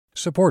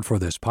Support for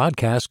this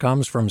podcast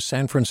comes from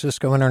San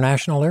Francisco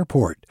International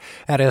Airport.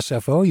 At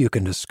SFO, you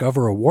can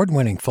discover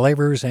award-winning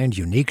flavors and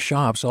unique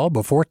shops all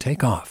before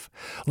takeoff.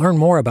 Learn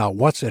more about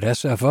what's at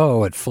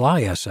SFO at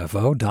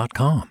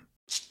flysfo.com.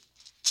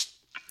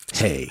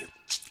 Hey,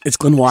 it's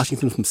Glenn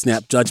Washington from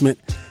Snap Judgment.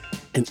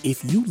 And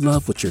if you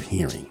love what you're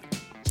hearing,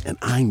 and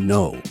I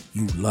know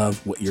you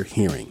love what you're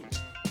hearing,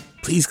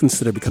 please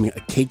consider becoming a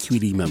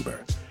KQED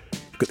member.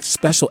 Get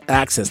special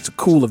access to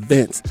cool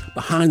events,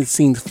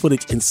 behind-the-scenes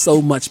footage, and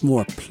so much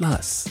more.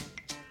 Plus,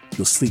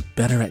 you'll sleep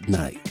better at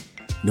night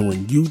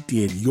knowing you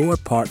did your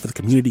part for the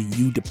community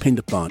you depend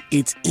upon.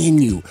 It's in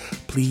you.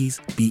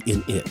 Please be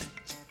in it.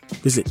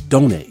 Visit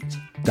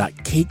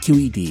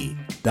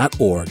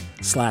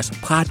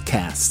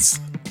donate.kqed.org/podcasts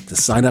to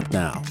sign up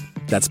now.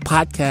 That's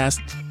podcast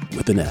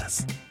with an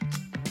S.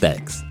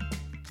 Thanks.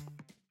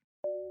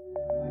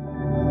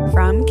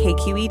 From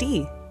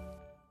KQED.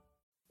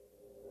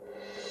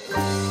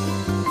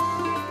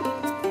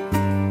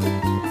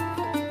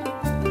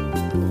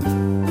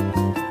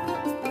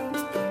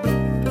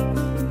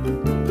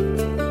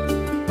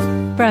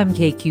 From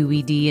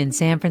KQED in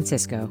San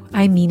Francisco,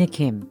 I'm Mina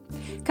Kim.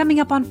 Coming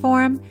up on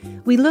Forum,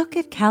 we look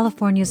at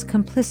California's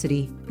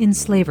complicity in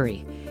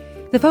slavery.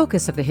 The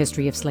focus of the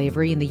history of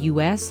slavery in the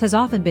U.S. has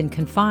often been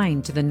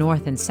confined to the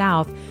North and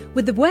South,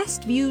 with the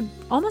West viewed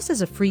almost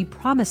as a free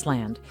promised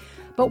land.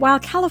 But while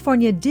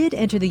California did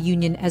enter the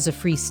Union as a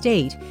free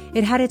state,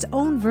 it had its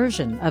own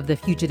version of the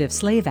Fugitive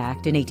Slave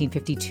Act in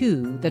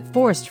 1852 that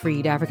forced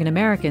freed African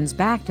Americans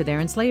back to their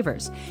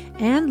enslavers,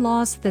 and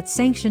laws that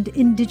sanctioned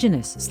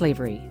indigenous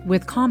slavery,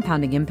 with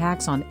compounding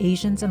impacts on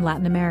Asians and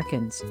Latin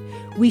Americans.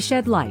 We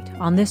shed light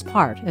on this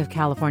part of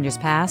California's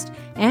past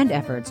and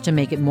efforts to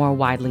make it more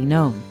widely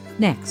known.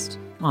 Next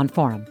on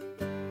Forum.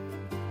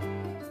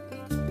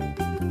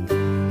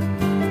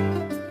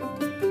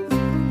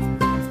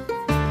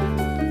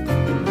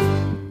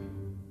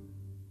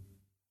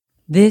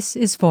 This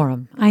is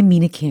Forum. I'm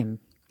Mina Kim.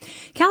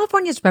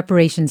 California's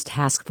Reparations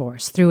Task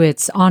Force, through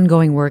its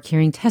ongoing work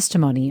hearing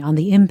testimony on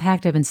the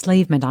impact of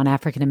enslavement on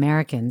African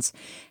Americans,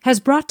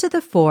 has brought to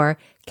the fore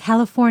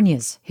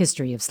California's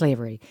history of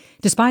slavery,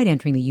 despite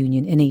entering the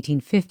Union in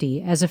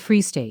 1850 as a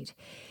free state.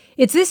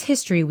 It's this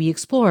history we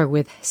explore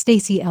with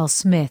Stacey L.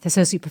 Smith,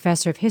 Associate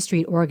Professor of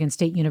History at Oregon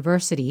State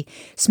University.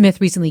 Smith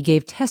recently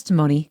gave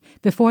testimony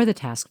before the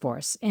task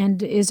force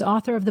and is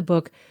author of the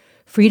book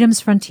Freedom's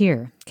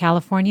Frontier,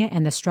 California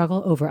and the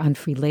Struggle Over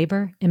Unfree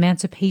Labor,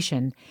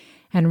 Emancipation,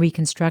 and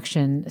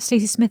Reconstruction.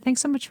 Stacey Smith,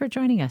 thanks so much for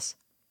joining us.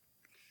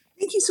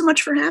 Thank you so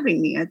much for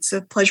having me. It's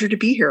a pleasure to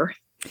be here.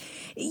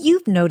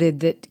 You've noted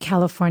that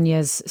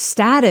California's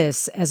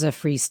status as a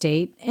free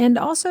state, and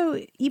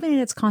also even in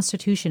its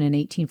constitution in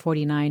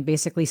 1849,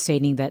 basically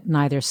stating that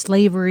neither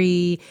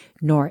slavery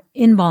nor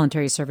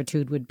involuntary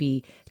servitude would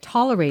be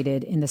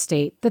tolerated in the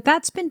state,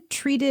 that's been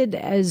treated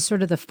as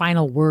sort of the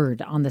final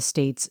word on the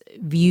state's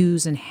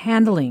views and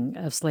handling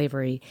of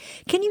slavery.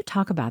 Can you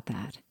talk about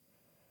that?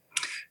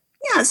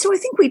 Yeah, so I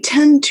think we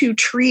tend to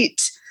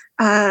treat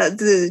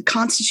the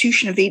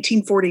Constitution of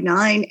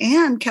 1849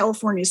 and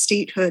California's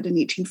statehood in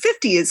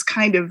 1850 is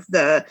kind of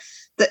the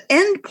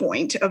end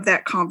point of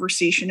that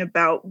conversation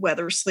about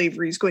whether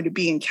slavery is going to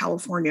be in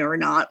California or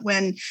not,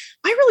 when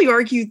I really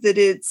argue that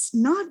it's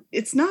not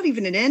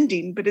even an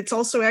ending, but it's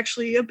also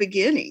actually a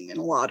beginning in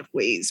a lot of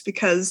ways,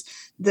 because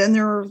then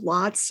there are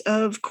lots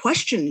of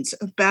questions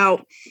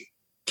about,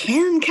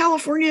 can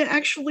California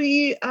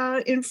actually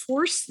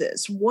enforce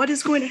this? What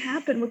is going to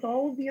happen with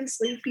all of the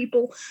enslaved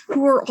people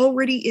who are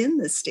already in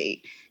the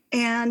state?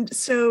 And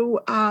so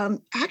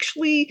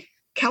actually,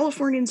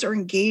 Californians are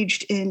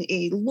engaged in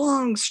a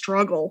long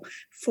struggle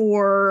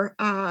for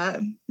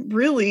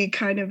really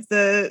kind of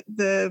the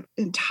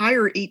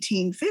entire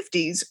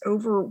 1850s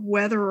over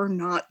whether or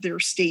not their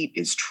state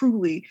is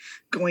truly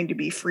going to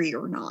be free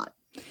or not.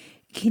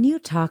 Can you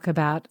talk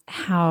about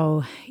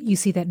how you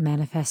see that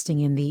manifesting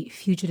in the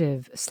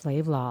Fugitive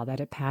Slave Law that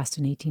it passed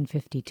in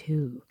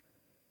 1852?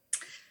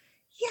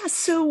 Yeah,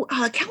 so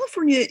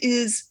California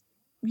is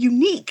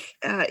unique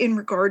in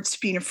regards to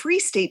being a free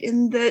state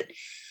in that,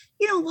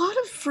 a lot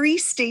of free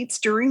states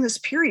during this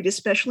period,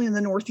 especially in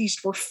the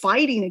Northeast, were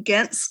fighting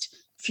against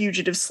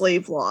fugitive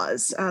slave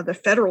laws. The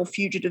Federal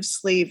Fugitive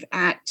Slave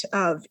Act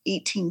of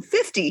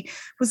 1850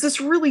 was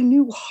this really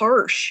new,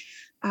 harsh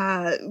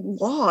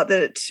law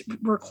that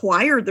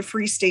required the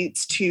free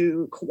states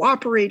to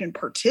cooperate and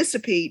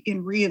participate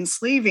in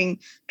re-enslaving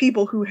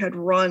people who had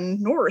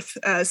run north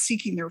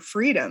seeking their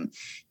freedom.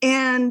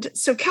 And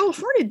so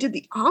California did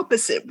the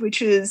opposite,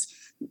 which is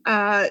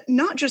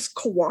not just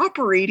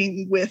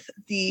cooperating with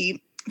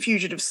the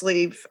Fugitive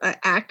Slave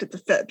Act at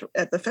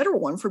the federal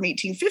one from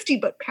 1850,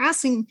 but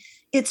passing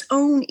its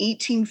own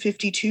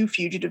 1852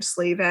 Fugitive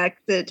Slave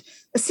Act that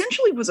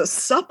essentially was a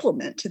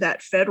supplement to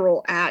that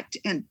federal act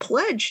and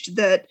pledged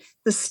that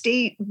the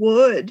state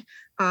would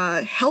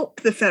help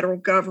the federal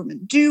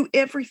government do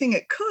everything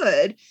it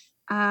could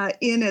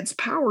in its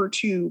power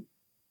to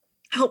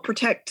help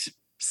protect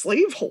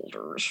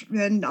slaveholders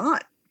and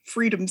not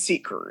freedom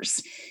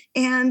seekers.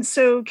 And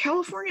so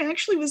California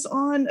actually was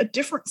on a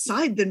different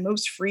side than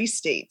most free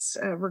states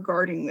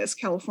regarding this.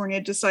 California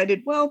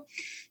decided, well,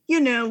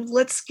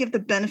 let's give the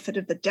benefit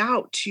of the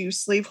doubt to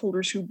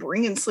slaveholders who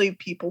bring enslaved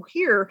people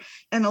here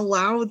and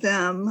allow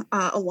them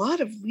a lot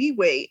of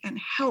leeway and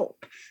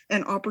help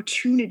and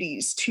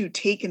opportunities to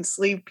take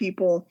enslaved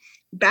people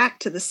back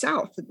to the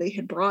South that they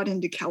had brought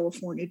into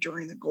California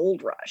during the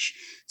gold rush.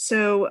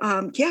 So,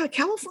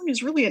 California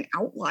is really an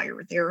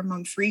outlier there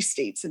among free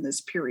states in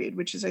this period,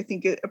 which is, I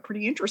think, a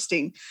pretty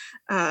interesting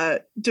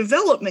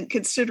development,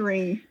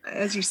 considering,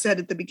 as you said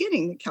at the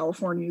beginning, that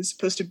California is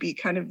supposed to be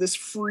kind of this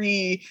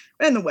free,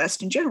 and the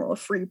West in general, a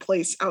free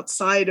place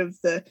outside of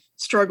the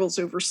struggles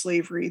over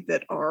slavery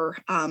that are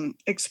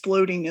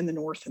exploding in the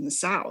North and the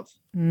South.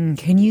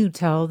 Can you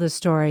tell the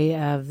story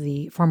of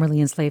the formerly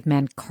enslaved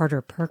man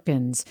Carter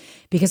Perkins?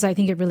 Because I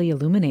think it really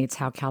illuminates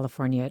how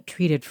California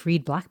treated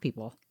freed Black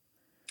people.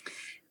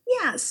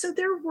 Yeah, so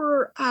there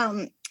were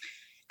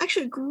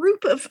actually a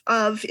group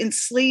of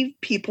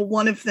enslaved people,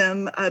 one of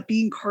them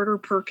being Carter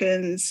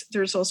Perkins.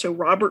 There's also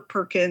Robert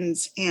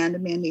Perkins and a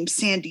man named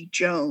Sandy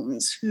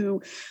Jones,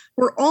 who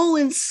were all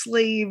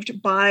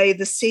enslaved by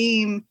the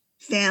same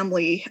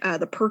family,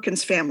 the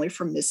Perkins family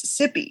from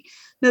Mississippi.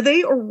 Now,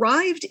 they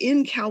arrived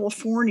in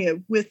California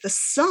with the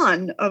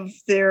son of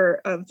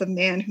the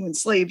man who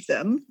enslaved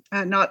them,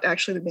 not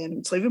actually the man who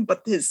enslaved him,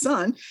 but his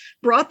son,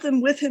 brought them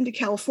with him to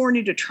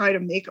California to try to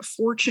make a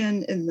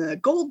fortune in the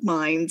gold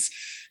mines.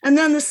 And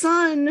then the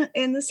son,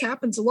 and this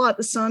happens a lot,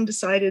 the son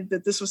decided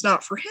that this was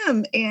not for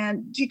him,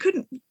 and he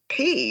couldn't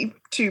pay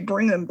to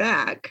bring them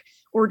back,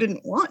 or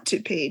didn't want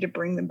to pay to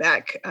bring them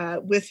back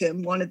with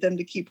him, wanted them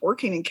to keep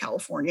working in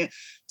California.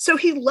 So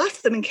he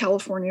left them in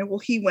California while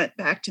he went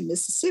back to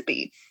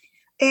Mississippi.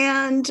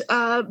 And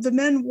the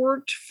men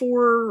worked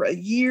for a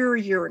year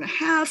and a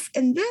half,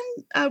 and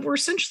then were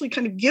essentially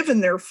kind of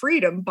given their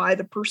freedom by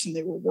the person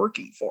they were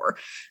working for.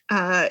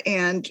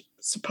 And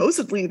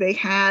supposedly they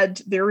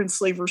had their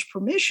enslavers'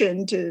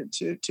 permission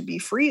to be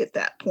free at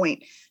that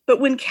point. But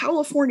when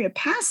California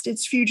passed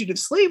its fugitive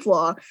slave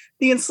law,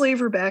 the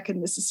enslaver back in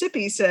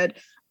Mississippi said,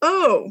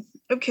 oh,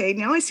 okay,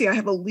 now I see I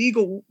have a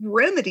legal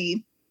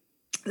remedy.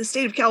 The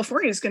state of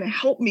California is going to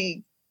help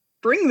me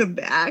bring them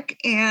back.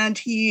 And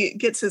he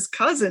gets his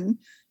cousin,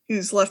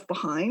 who's left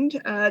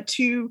behind,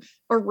 to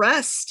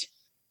arrest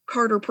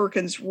Carter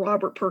Perkins,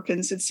 Robert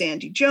Perkins, and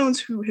Sandy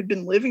Jones, who had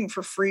been living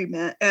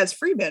as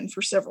free men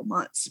for several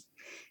months.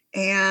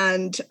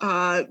 And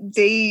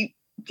they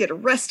get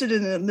arrested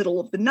in the middle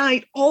of the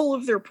night. All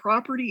of their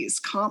property is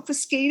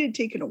confiscated,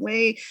 taken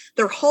away.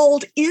 They're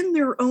hauled in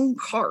their own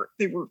cart.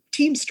 They were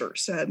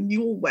teamsters,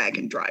 mule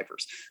wagon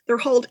drivers. They're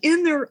hauled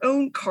in their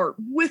own cart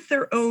with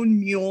their own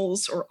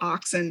mules or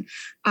oxen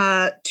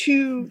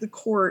to the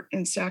court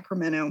in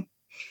Sacramento.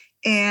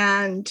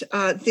 And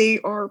they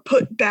are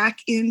put back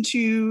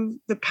into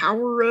the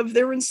power of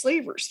their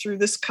enslavers through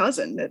this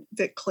cousin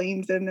that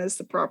claimed them as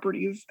the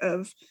property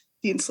of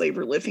the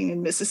enslaver living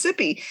in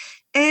Mississippi.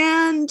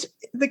 And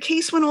the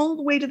case went all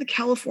the way to the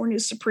California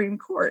Supreme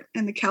Court.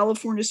 And the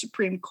California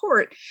Supreme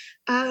Court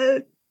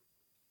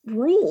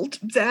ruled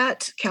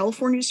that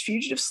California's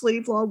fugitive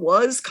slave law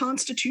was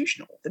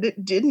constitutional, that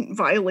it didn't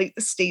violate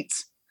the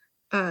state's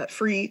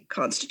free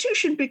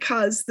constitution,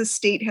 because the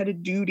state had a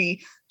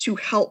duty to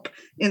help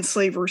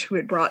enslavers who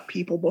had brought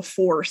people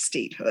before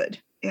statehood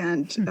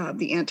and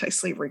the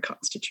anti-slavery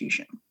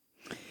constitution.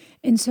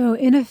 And so,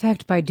 in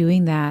effect, by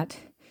doing that,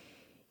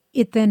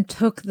 it then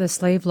took the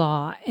slave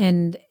law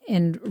and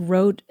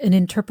wrote an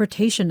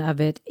interpretation of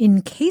it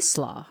in case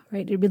law,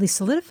 right? It really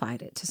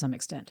solidified it to some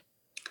extent.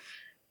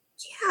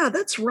 Yeah,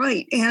 that's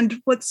right. And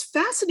what's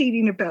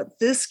fascinating about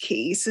this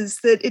case is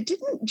that it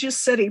didn't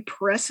just set a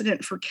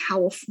precedent for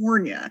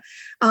California.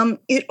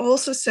 It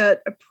also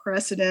set a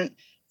precedent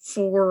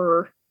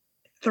for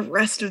the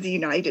rest of the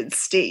United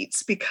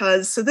States,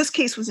 because this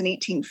case was in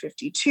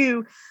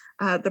 1852.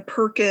 The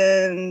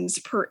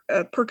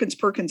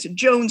Perkins, and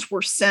Jones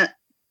were sent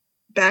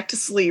back to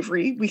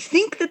slavery. We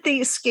think that they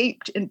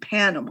escaped in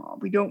Panama.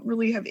 We don't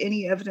really have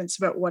any evidence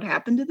about what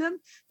happened to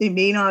them. They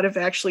may not have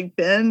actually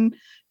been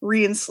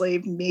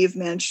re-enslaved, may have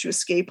managed to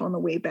escape on the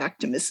way back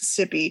to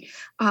Mississippi.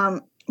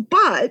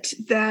 But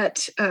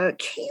that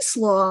case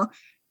law,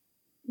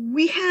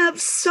 we have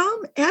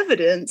some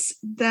evidence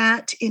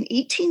that in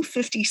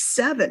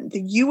 1857,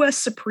 the U.S.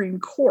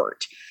 Supreme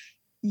Court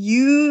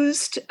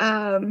used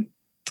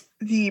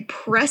the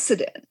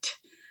precedent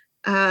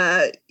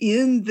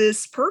in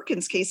this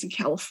Perkins case in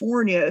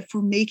California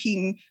for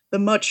making the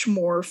much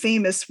more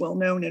famous,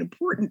 well-known, and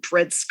important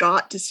Dred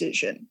Scott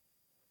decision.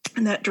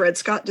 And that Dred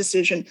Scott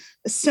decision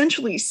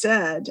essentially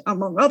said,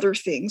 among other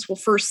things, well,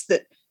 first,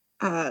 that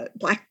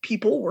Black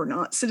people were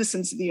not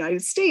citizens of the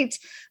United States,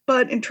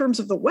 but in terms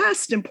of the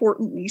West,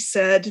 importantly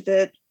said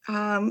that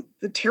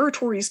the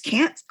territories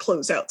can't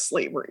close out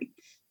slavery,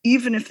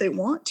 even if they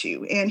want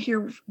to. And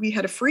here we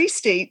had a free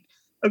state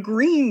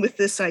agreeing with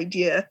this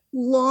idea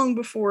long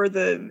before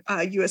the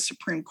U.S.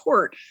 Supreme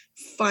Court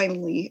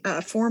finally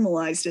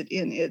formalized it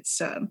in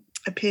its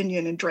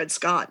opinion in Dred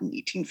Scott in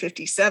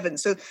 1857.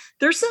 So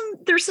there's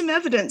some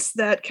evidence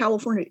that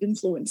California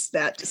influenced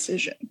that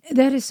decision.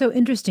 That is so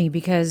interesting,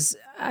 because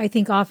I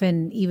think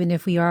often, even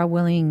if we are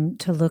willing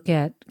to look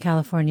at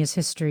California's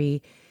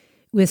history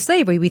with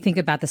slavery, we think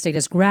about the state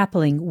as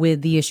grappling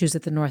with the issues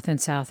that the North and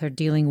South are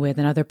dealing with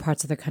and other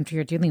parts of the country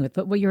are dealing with.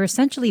 But what you're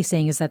essentially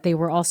saying is that they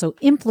were also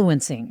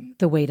influencing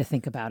the way to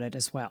think about it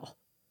as well.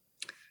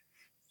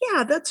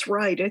 Yeah, that's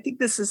right. I think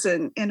this is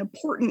an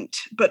important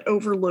but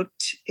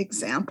overlooked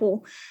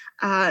example.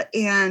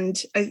 And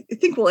I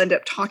think we'll end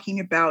up talking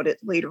about it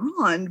later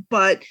on.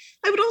 But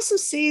I would also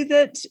say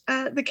that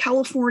the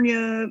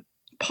California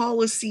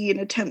policy and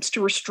attempts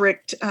to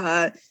restrict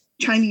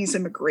Chinese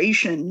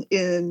immigration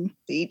in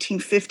the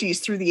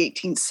 1850s through the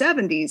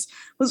 1870s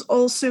was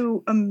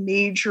also a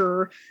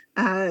major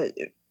had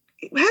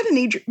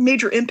a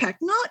major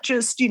impact, not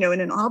just, in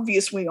an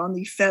obvious way on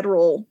the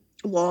federal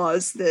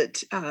laws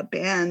that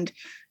banned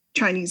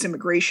Chinese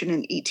immigration in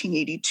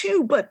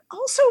 1882, but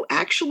also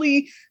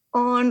actually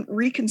on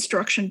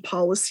Reconstruction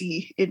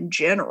policy in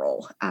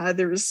general.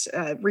 There's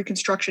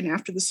Reconstruction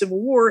after the Civil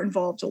War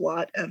involved a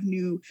lot of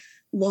new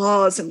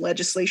laws and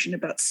legislation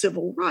about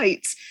civil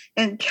rights,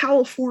 and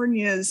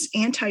California's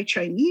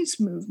anti-Chinese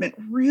movement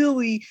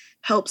really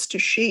helps to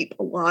shape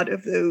a lot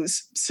of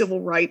those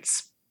civil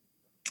rights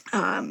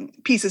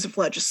pieces of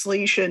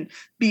legislation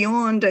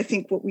beyond, I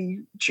think, what we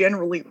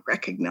generally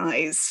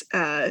recognize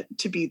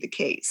to be the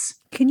case.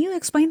 Can you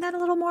explain that a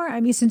little more? I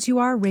mean, since you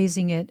are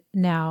raising it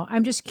now,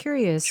 I'm just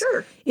curious.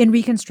 Sure. In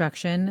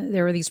Reconstruction,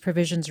 there were these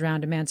provisions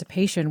around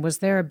emancipation. Was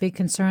there a big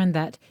concern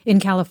that in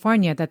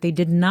California that they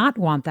did not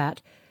want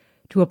that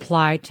to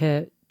apply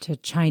to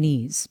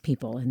Chinese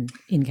people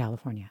in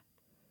California?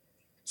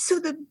 So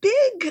the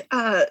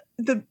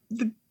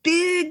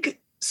big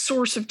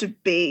source of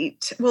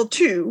debate, well,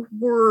 two,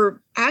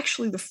 were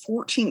actually the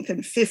 14th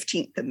and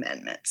 15th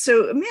Amendment.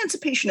 So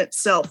emancipation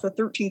itself, the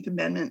 13th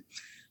Amendment,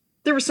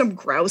 there was some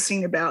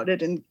grousing about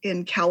it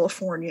in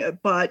California,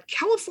 but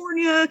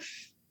California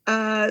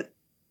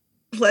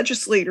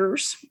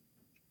legislators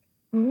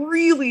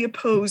really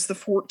opposed the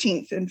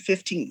 14th and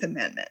 15th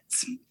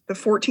Amendments. The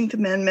 14th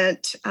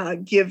Amendment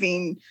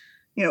giving,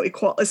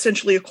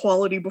 essentially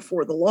equality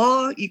before the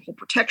law, equal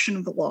protection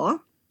of the law,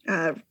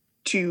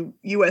 to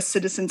U.S.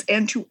 citizens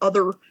and to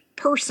other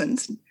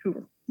persons who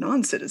were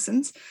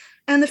non-citizens,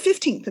 and the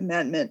 15th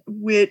Amendment,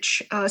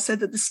 which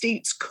said that the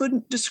states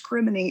couldn't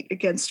discriminate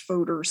against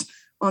voters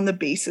on the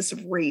basis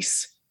of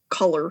race,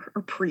 color,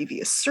 or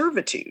previous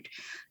servitude.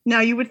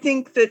 Now, you would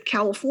think that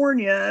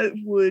California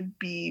would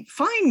be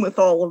fine with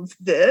all of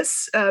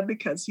this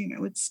because,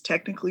 it's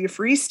technically a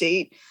free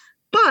state.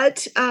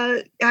 But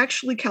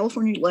actually,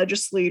 California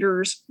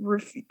legislators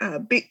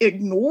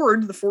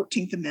ignored the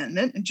 14th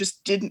Amendment and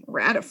just didn't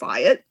ratify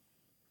it,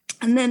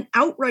 and then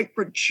outright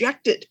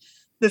rejected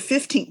the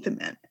 15th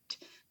Amendment.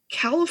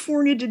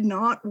 California did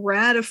not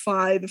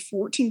ratify the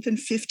 14th and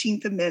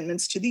 15th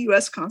Amendments to the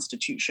U.S.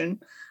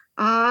 Constitution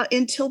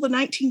until the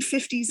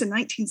 1950s and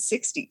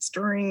 1960s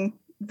during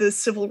the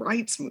Civil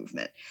Rights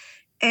Movement.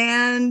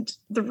 And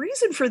the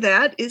reason for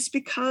that is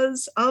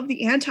because of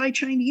the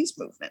anti-Chinese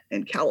movement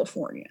in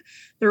California.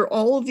 There are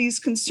all of these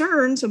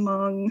concerns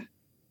among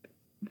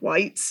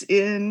whites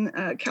in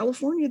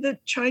California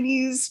that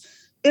Chinese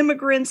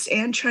immigrants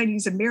and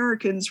Chinese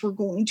Americans were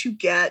going to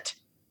get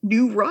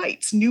new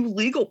rights, new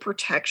legal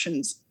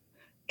protections,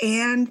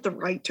 and the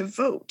right to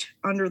vote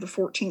under the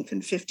 14th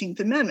and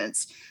 15th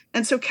Amendments.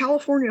 And so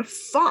California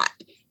fought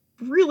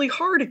really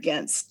hard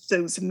against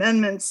those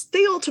amendments.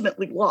 They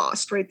ultimately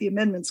lost, right? The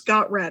amendments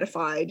got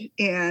ratified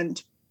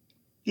and,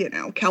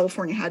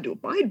 California had to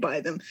abide by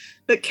them.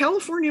 But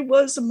California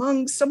was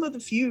among some of the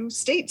few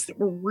states that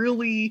were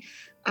really,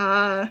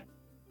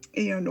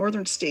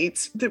 northern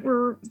states there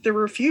were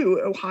a few,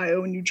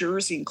 Ohio and New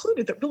Jersey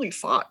included, that really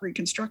fought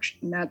Reconstruction.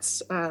 And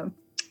that's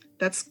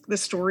the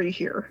story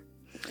here.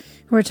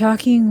 We're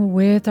talking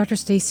with Dr.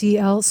 Stacey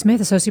L.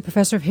 Smith, Associate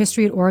Professor of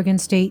History at Oregon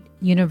State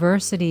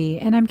University.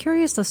 And I'm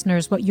curious,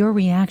 listeners, what your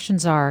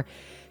reactions are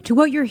to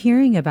what you're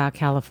hearing about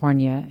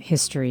California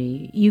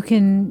history. You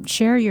can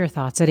share your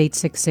thoughts at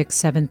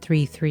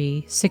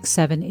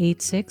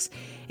 866-733-6786,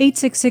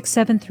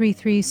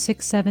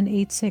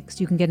 866-733-6786.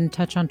 You can get in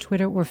touch on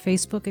Twitter or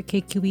Facebook at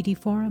KQED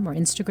Forum or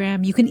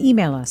Instagram. You can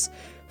email us,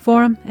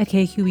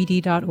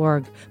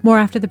 forum@kqed.org. More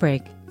after the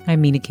break. I'm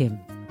Mina Kim.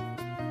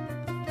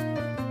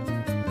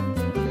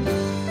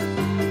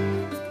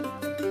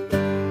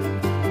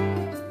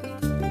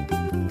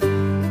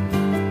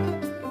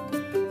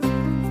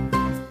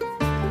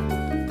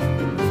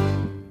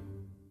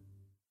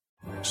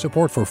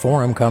 Support for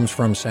Forum comes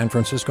from San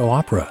Francisco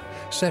Opera.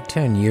 Set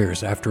 10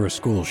 years after a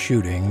school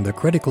shooting, the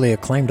critically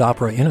acclaimed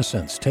opera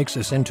Innocence takes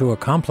us into a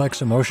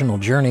complex emotional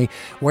journey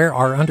where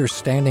our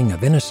understanding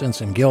of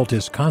innocence and guilt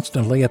is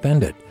constantly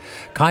upended.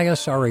 Kaya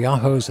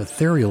Sariaho's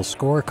ethereal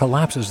score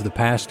collapses the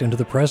past into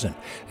the present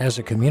as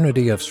a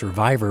community of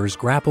survivors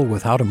grapple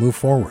with how to move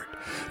forward.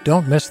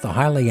 Don't miss the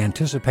highly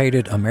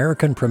anticipated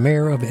American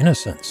premiere of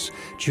Innocence,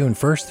 June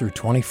 1st through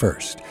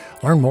 21st.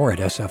 Learn more at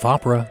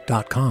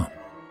sfopera.com.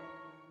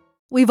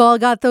 We've all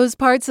got those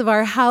parts of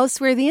our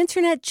house where the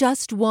internet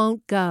just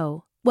won't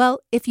go. Well,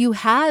 if you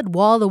had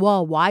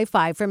wall-to-wall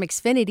Wi-Fi from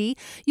Xfinity,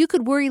 you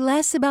could worry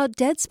less about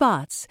dead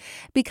spots.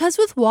 Because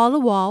with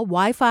wall-to-wall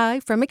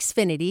Wi-Fi from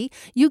Xfinity,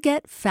 you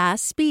get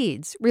fast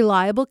speeds,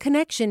 reliable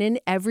connection in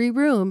every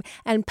room,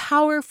 and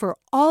power for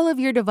all of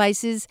your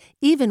devices,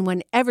 even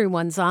when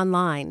everyone's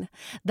online.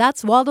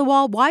 That's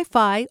wall-to-wall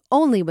Wi-Fi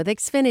only with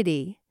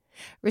Xfinity.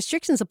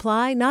 Restrictions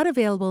apply, not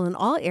available in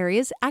all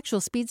areas.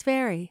 Actual speeds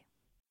vary.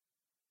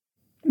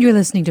 You're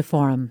listening to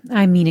Forum.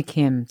 I'm Mina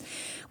Kim.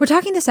 We're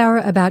talking this hour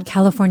about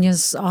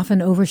California's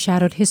often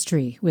overshadowed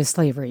history with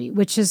slavery,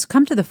 which has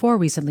come to the fore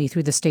recently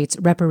through the state's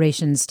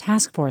Reparations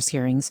Task Force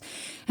hearings.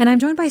 And I'm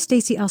joined by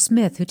Stacey L.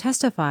 Smith, who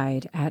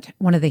testified at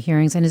one of the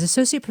hearings and is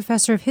Associate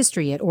Professor of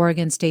History at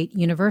Oregon State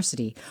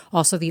University,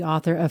 also the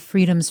author of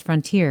Freedom's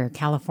Frontier,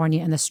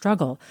 California and the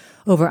Struggle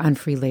over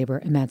Unfree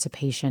Labor,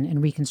 Emancipation,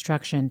 and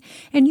Reconstruction.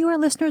 And you, our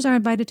listeners, are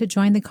invited to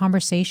join the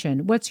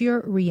conversation. What's your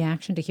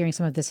reaction to hearing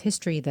some of this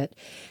history that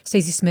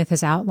Stacey Smith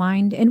has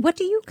outlined, and what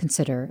do you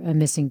consider a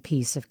missing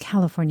piece of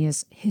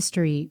California's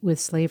history with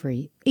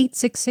slavery?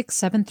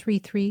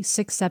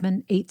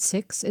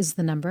 866-733-6786 is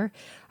the number.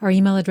 Our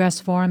email address,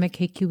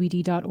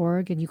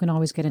 forum@kqed.org, and you can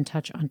always get in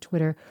touch on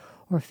Twitter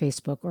or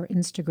Facebook or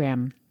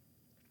Instagram.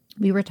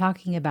 We were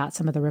talking about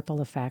some of the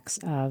ripple effects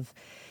of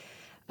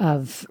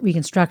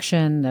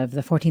Reconstruction, of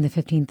the 14th and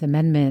 15th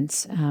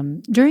Amendments.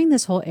 During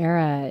this whole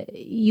era,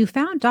 you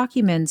found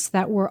documents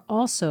that were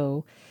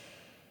also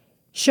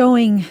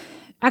showing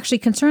actually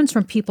concerns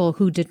from people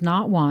who did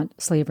not want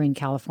slavery in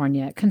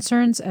California,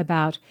 concerns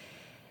about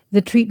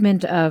the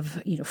treatment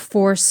of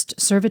forced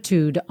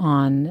servitude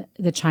on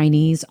the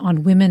Chinese,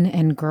 on women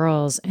and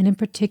girls, and in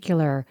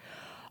particular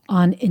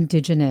on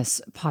indigenous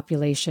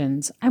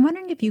populations. I'm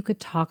wondering if you could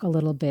talk a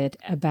little bit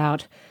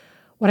about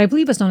what I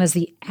believe was known as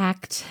the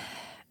Act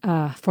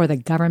for the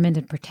Government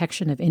and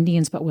Protection of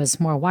Indians, but was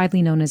more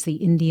widely known as the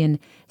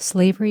Indian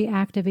Slavery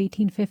Act of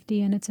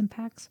 1850 and its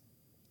impacts.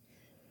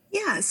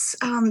 Yes.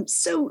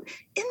 So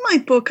in my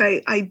book,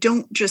 I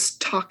don't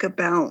just talk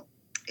about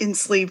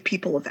enslaved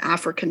people of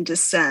African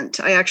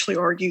descent. I actually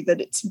argue that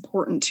it's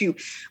important to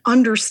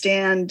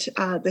understand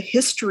the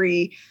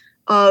history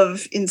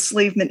of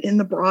enslavement in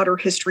the broader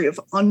history of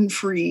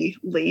unfree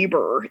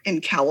labor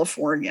in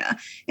California.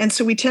 And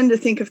so we tend to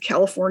think of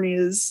California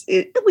as,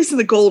 at least in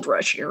the gold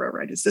rush era,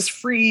 right, as this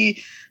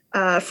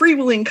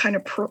freewheeling kind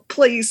of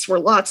place where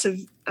lots of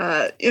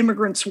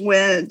immigrants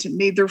went and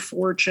made their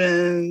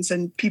fortunes,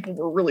 and people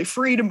were really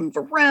free to move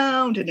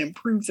around and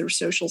improve their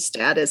social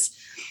status.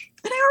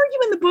 And I argue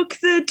in the book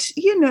that,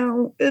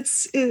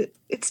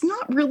 it's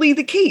not really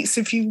the case.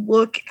 If you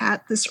look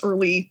at this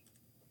early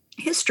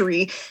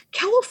history,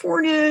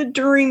 California,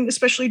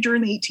 especially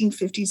during the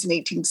 1850s and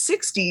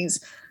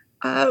 1860s,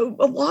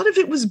 a lot of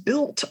it was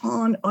built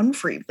on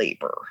unfree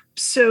labor.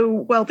 So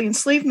while the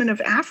enslavement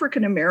of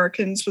African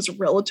Americans was a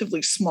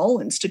relatively small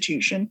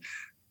institution,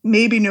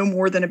 maybe no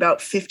more than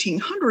about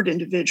 1,500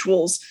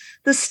 individuals,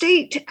 the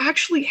state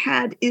actually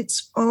had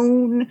its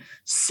own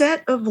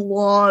set of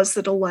laws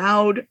that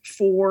allowed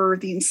for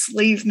the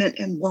enslavement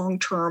and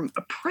long-term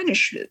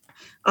apprenticeship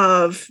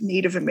of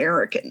Native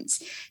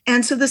Americans.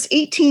 And so this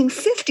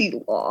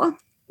 1850 law,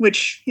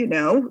 which,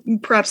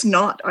 perhaps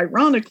not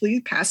ironically,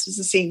 passes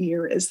the same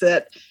year as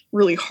that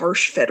really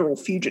harsh federal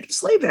Fugitive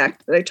Slave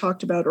Act that I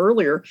talked about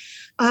earlier,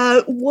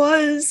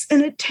 was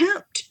an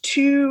attempt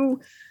to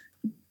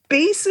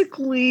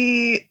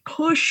basically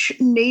push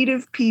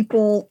Native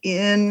people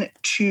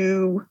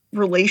into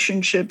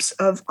relationships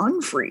of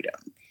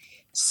unfreedom.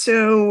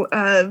 So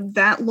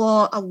that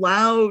law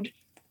allowed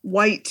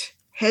white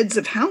heads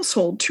of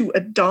household to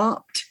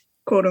adopt,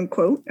 quote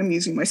unquote, I'm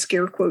using my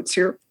scare quotes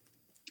here,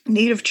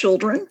 Native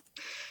children,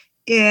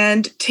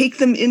 and take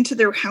them into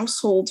their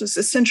households as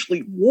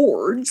essentially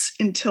wards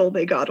until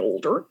they got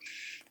older.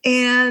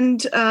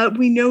 And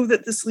we know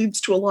that this leads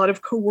to a lot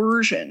of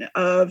coercion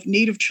of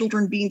Native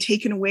children being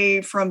taken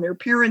away from their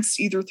parents,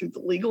 either through the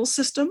legal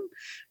system,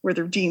 where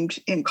they're deemed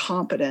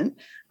incompetent,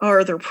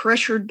 or they're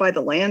pressured by the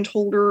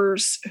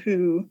landholders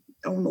who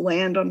own the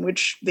land on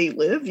which they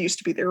live. Used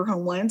to be their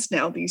homelands.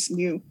 Now these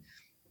new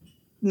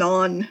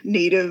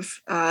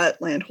non-Native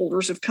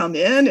landholders have come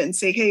in and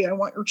say, hey, I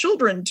want your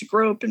children to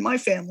grow up in my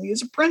family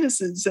as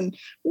apprentices and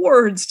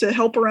wards to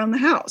help around the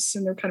house.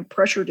 And they're kind of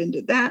pressured into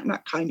that.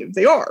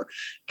 They are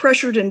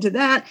pressured into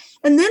that.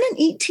 And then in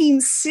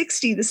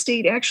 1860, the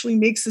state actually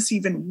makes this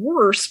even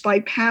worse by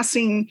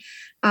passing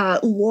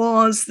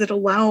laws that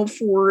allow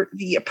for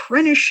the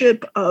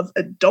apprenticeship of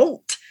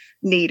adult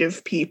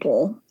Native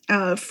people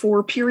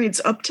for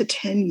periods up to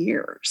 10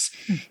 years.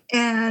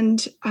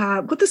 And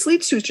what this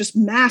leads to is just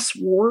mass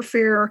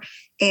warfare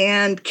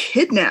and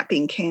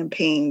kidnapping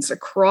campaigns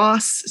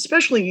across,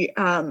 especially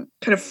kind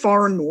of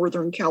far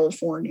northern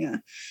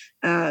California,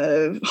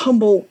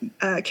 Humboldt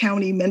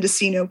County,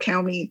 Mendocino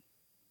County,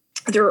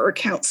 there are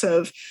accounts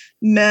of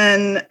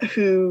men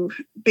who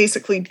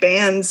basically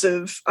bands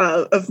of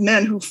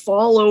men who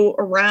follow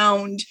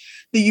around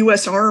the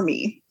U.S.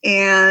 Army.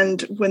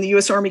 And when the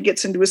U.S. Army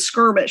gets into a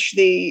skirmish,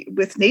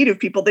 with Native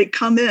people, they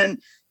come in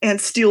and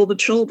steal the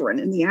children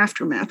in the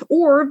aftermath,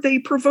 or they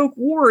provoke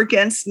war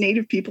against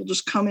Native people,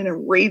 just come in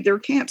and raid their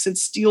camps and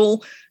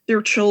steal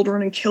their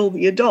children and kill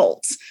the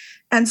adults.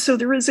 And so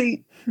there is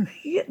a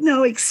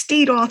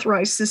state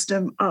authorized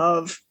system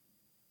of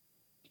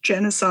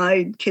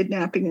genocide,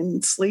 kidnapping, and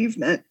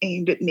enslavement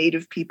aimed at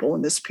Native people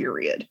in this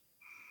period.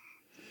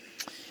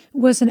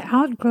 Was an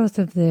outgrowth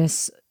of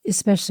this,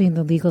 especially in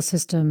the legal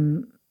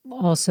system,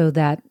 also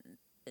that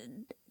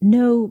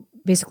no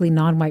basically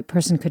non-white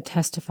person could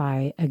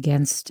testify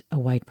against a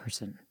white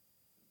person?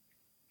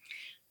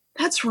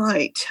 That's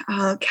right.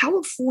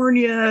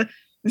 California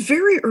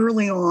very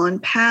early on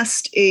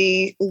passed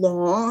a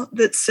law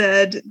that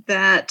said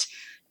that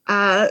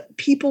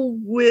people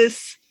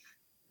with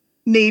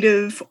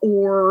Native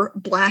or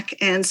Black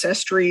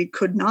ancestry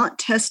could not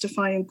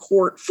testify in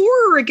court for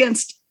or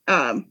against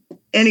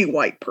any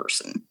white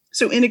person.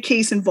 So in a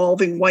case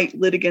involving white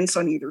litigants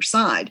on either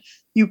side,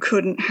 you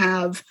couldn't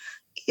have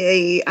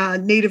a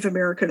Native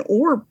American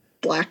or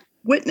Black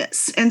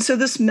witness. And so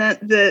this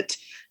meant that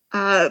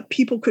white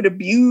people could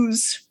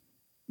abuse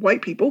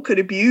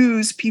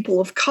people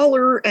of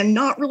color and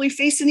not really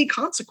face any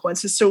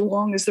consequences so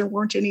long as there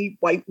weren't any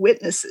white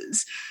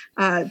witnesses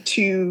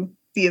to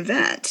the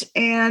event.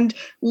 And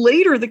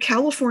later, the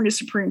California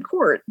Supreme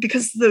Court,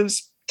 because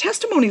those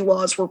testimony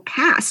laws were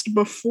passed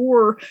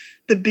before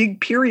the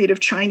big period of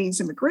Chinese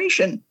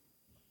immigration,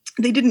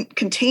 they didn't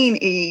contain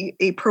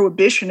a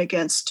prohibition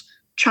against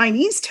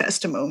Chinese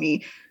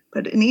testimony.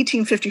 But in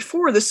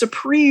 1854, the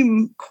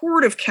Supreme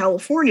Court of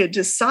California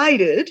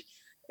decided,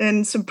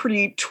 in some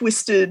pretty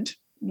twisted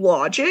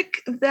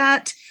logic,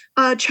 that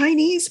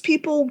Chinese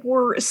people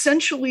were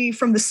essentially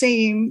from the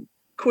same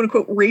quote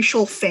unquote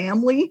racial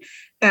family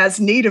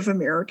as Native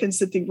Americans,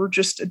 that they were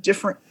just a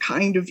different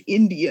kind of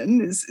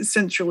Indian, is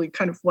essentially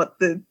kind of what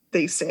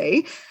they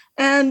say.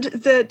 And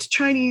that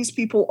Chinese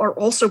people are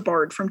also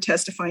barred from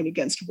testifying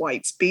against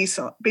whites based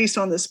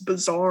on this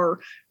bizarre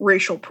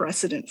racial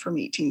precedent from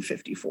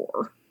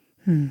 1854.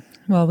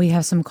 Well, we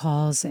have some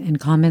calls and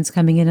comments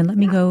coming in, and let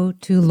me go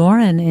to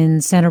Lauren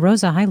in Santa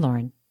Rosa. Hi,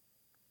 Lauren.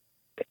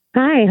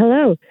 Hi,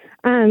 hello.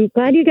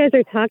 Glad you guys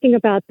are talking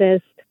about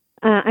this.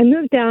 I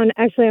moved down,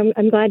 actually,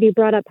 I'm glad you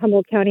brought up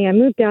Humboldt County. I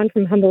moved down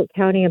from Humboldt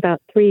County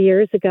about 3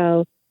 years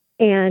ago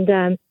and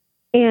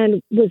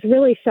was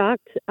really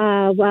shocked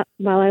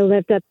while I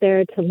lived up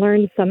there to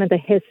learn some of the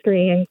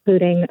history,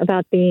 including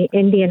about the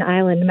Indian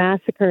Island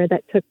massacre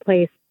that took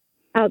place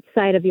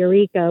outside of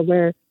Eureka,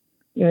 where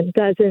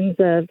dozens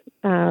of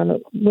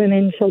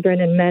women, children,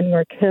 and men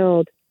were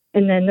killed.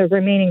 And then the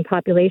remaining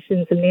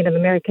populations of Native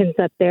Americans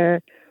up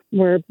there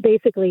were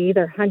basically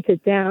either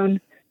hunted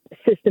down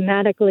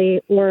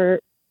systematically, or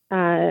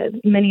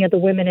many of the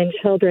women and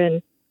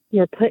children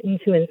were put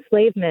into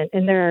enslavement.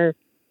 And there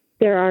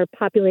are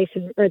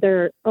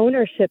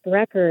ownership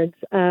records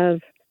of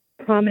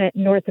prominent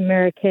North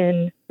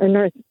American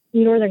or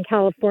Northern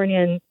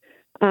Californian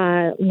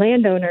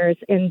landowners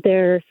and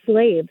their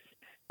slaves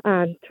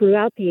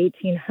throughout the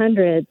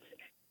 1800s.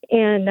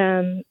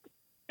 And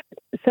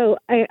so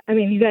I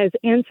mean, you guys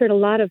answered a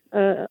lot of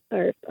the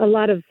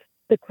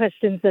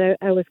questions that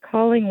I was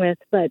calling with,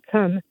 but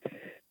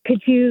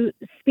could you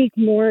speak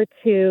more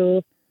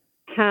to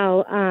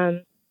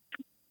how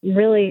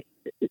really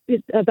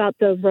about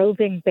the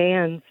roving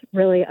bands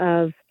really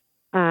of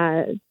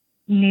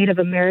Native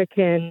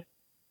American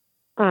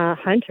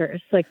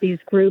hunters, like these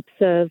groups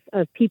of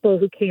people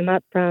who came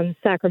up from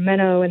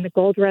Sacramento and the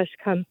Gold Rush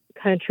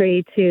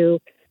country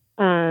to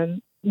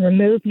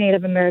remove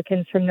Native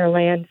Americans from their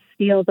land,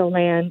 steal the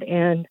land,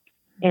 and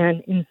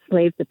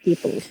enslave the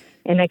people?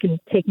 And I can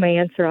take my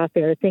answer off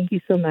air. Thank you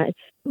so much.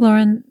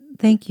 Lauren,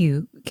 thank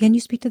you. Can you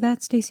speak to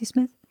that, Stacey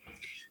Smith?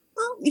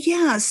 Well,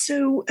 yeah.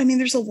 So, I mean,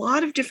 there's a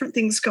lot of different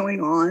things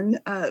going on,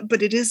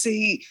 but it is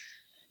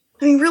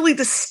really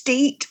the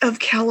state of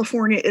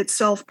California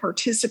itself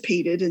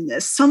participated in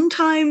this.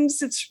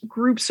 Sometimes it's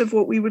groups of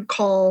what we would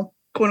call,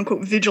 quote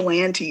unquote,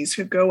 vigilantes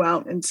who go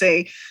out and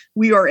say,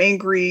 we are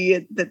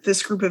angry that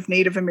this group of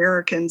Native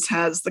Americans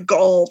has the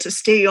gall to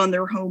stay on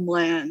their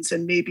homelands.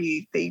 And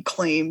maybe they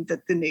claim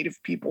that the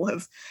Native people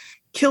have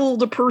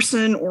killed a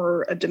person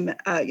or a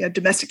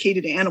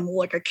domesticated animal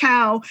like a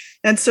cow.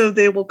 And so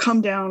they will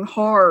come down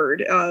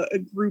hard. A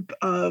group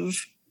of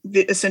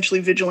essentially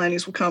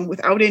vigilantes will come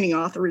without any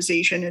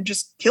authorization and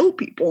just kill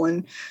people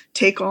and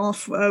take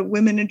off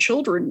women and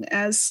children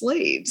as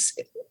slaves.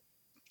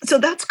 So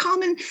that's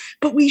common,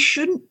 but we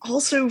shouldn't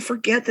also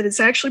forget that it's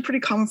actually pretty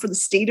common for the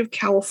state of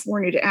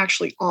California to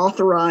actually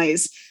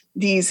authorize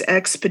these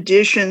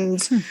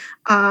expeditions,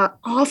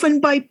 often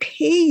by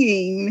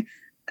paying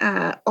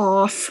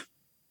off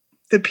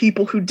the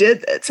people who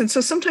did this. And so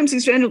sometimes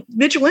these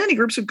vigilante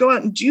groups would go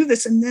out and do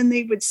this, and then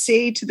they would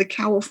say to the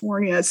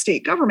California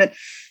state government,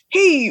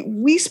 hey,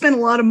 we spent a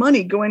lot of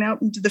money going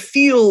out into the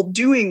field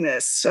doing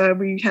this.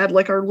 We had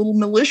like our little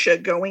militia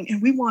going,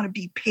 and we want to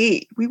be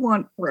paid. We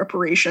want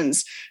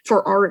reparations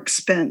for our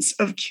expense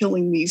of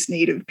killing these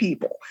Native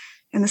people.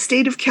 And the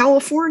state of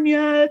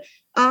California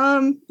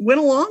went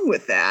along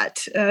with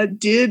that,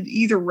 did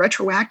either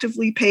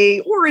retroactively pay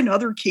or in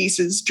other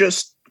cases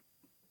just,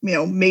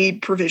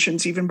 made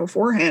provisions even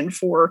beforehand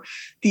for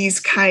these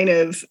kind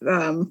of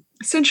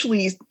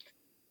essentially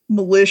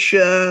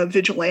militia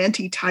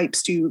vigilante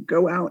types to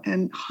go out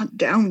and hunt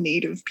down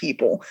Native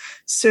people.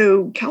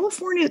 So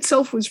California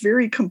itself was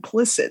very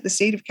complicit, the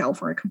state of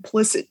California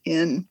complicit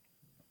in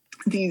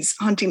these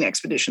hunting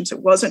expeditions. It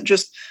wasn't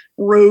just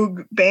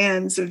rogue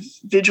bands of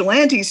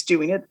vigilantes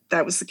doing it.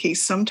 That was the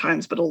case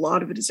sometimes, but a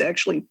lot of it is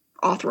actually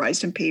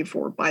authorized and paid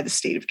for by the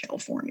state of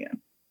California.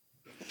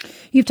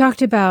 You've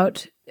talked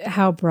about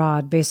how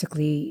broad,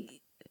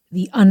 basically,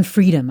 the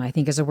unfreedom, I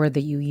think is a word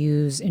that you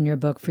use in your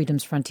book,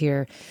 Freedom's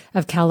Frontier,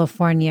 of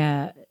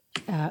California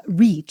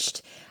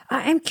reached.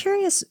 I'm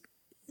curious,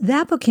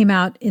 that book came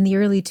out in the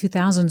early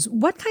 2000s.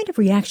 What kind of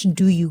reaction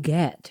do you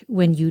get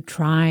when you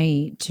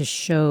try to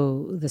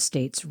show the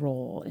state's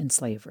role in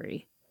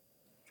slavery?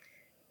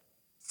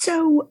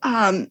 So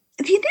the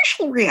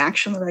initial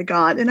reaction that I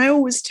got, and I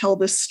always tell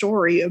this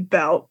story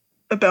about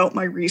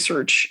my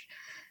research,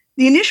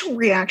 the initial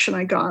reaction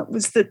I got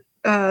was that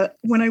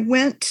when I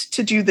went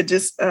to do the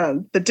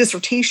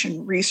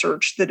dissertation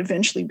research that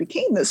eventually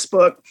became this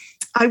book,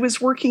 I was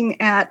working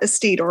at a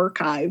state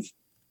archive,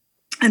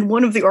 and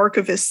one of the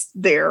archivists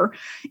there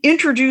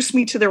introduced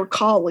me to their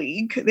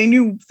colleague. They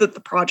knew that the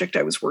project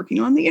I was working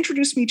on, they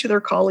introduced me to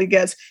their colleague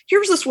as,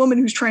 here's this woman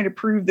who's trying to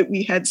prove that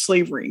we had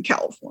slavery in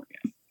California.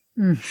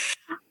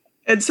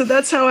 And so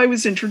that's how I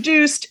was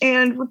introduced.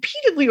 And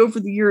repeatedly over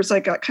the years, I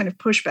got kind of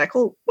pushback.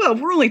 Well,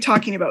 we're only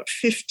talking about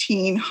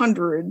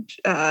 1,500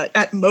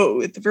 at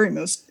the very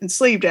most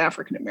enslaved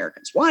African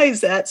Americans. Why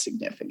is that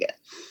significant?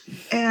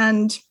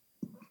 And,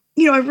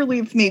 I really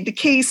have made the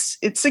case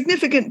it's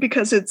significant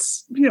because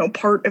it's,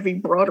 part of a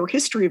broader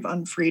history of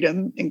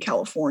unfreedom in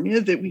California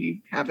that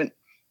we haven't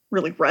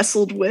really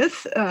wrestled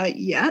with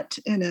yet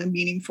in a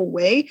meaningful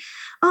way.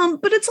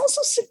 But it's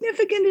also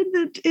significant in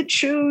that it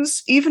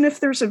shows, even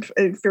if there's a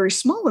very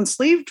small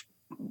enslaved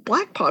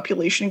Black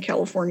population in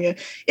California,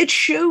 it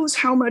shows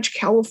how much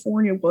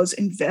California was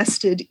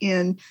invested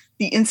in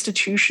the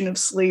institution of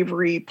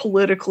slavery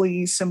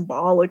politically,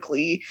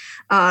 symbolically,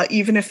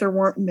 even if there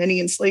weren't many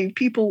enslaved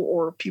people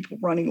or people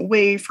running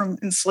away from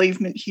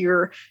enslavement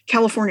here.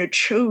 California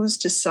chose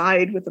to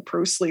side with the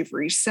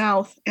pro-slavery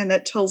South, and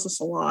that tells us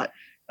a lot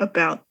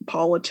about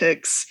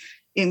politics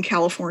in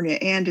California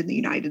and in the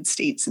United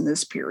States in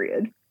this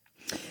period.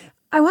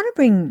 I want to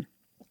bring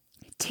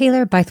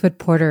Taylor Bythewood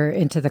Porter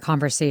into the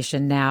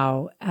conversation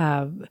now,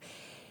 an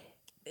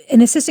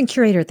assistant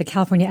curator at the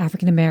California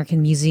African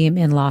American Museum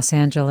in Los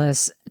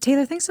Angeles.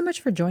 Taylor, thanks so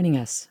much for joining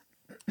us.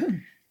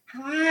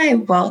 Hi,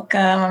 welcome.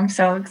 I'm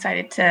so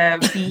excited to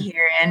be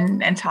here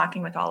and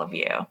talking with all of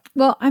you.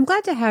 Well, I'm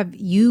glad to have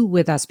you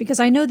with us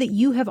because I know that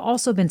you have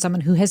also been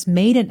someone who has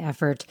made an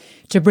effort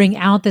to bring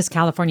out this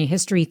California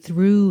history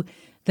through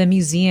the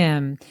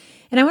museum.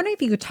 And I wonder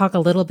if you could talk a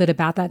little bit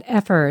about that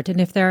effort and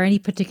if there are any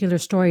particular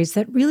stories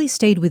that really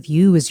stayed with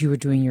you as you were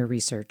doing your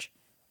research.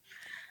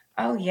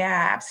 Oh,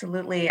 yeah,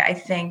 absolutely. I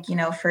think,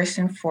 first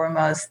and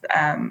foremost,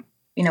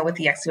 with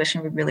the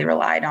exhibition, we really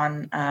relied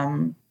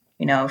on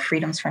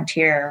Freedom's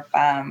Frontier,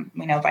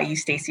 by you,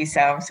 Stacey.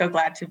 So I'm so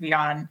glad to be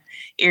on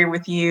air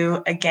with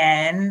you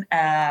again.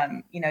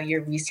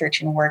 Your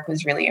research and work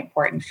was really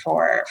important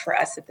for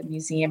us at the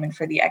museum and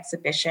for the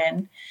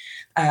exhibition,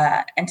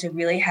 and to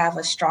really have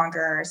a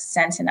stronger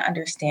sense and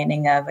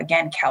understanding of,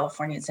 again,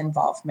 California's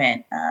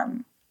involvement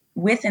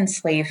with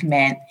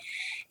enslavement,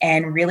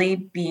 and really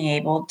being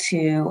able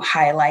to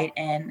highlight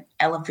and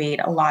elevate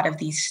a lot of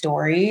these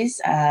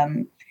stories,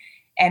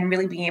 and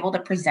really being able to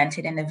present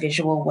it in a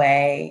visual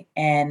way.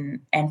 And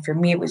for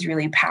me, it was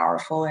really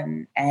powerful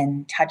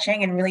and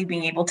touching, and really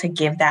being able to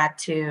give that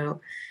to,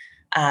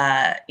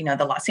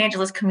 the Los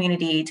Angeles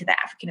community, to the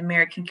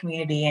African-American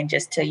community, and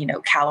just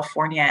to,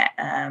 California,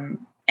 and,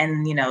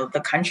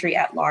 the country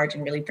at large,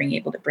 and really being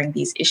able to bring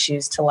these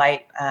issues to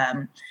light,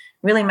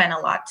 really meant a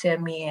lot to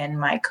me and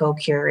my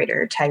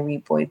co-curator, Tyree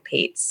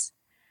Boyd-Pates.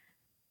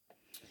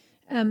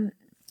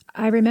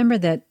 I remember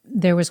that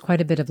there was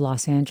quite a bit of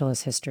Los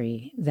Angeles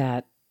history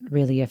that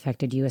really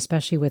affected you,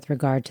 especially with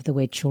regard to the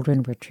way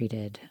children were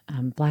treated,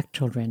 Black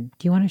children.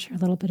 Do you want to share a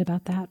little bit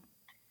about that?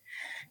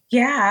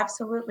 Yeah,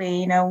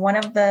 absolutely. One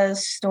of the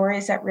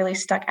stories that really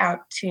stuck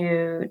out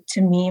to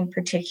me in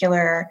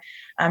particular,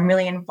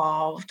 really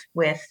involved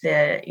with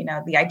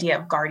the idea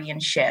of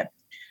guardianship,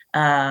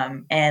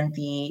 and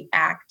the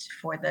Act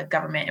for the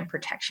Government and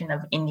Protection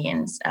of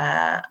Indians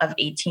of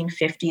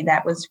 1850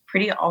 that was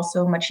pretty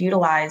also much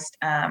utilized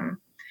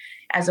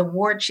as a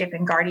wardship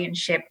and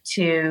guardianship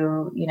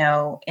to,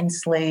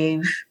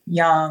 enslave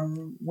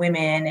young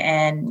women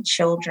and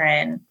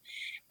children.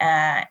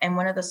 And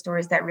one of the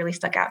stories that really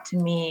stuck out to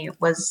me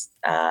was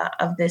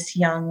of this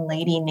young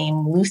lady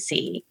named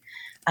Lucy,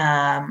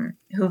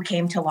 who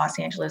came to Los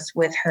Angeles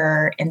with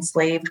her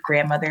enslaved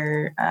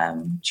grandmother,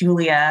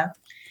 Julia.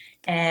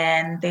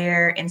 And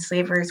their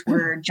enslavers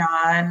were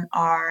John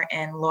R.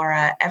 and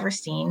Laura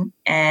Everstein.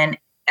 And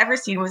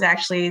Everstein was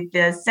actually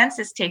the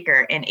census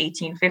taker in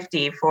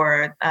 1850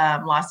 for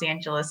Los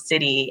Angeles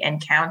City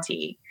and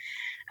County.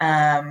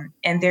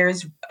 And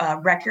there's a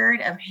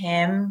record of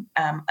him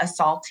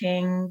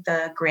assaulting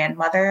the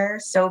grandmother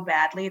so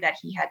badly that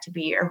he had to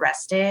be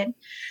arrested,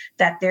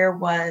 that there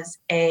was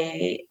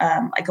a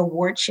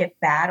wardship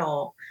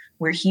battle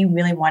where he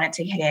really wanted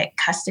to get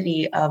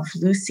custody of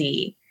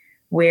Lucy,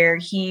 where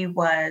he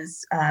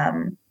was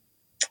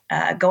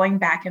going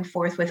back and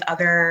forth with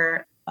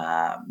other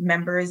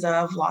members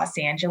of Los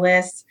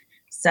Angeles,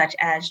 such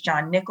as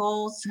John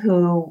Nichols,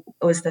 who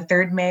was the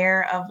third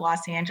mayor of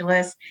Los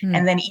Angeles,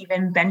 and then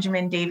even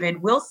Benjamin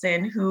David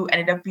Wilson, who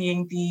ended up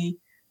being the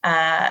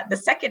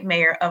second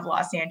mayor of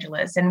Los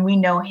Angeles. And we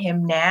know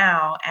him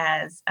now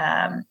as,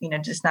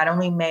 just not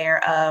only mayor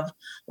of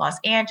Los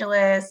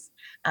Angeles,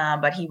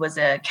 but he was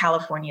a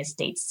California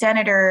state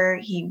senator.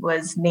 He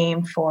was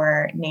named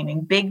for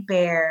naming Big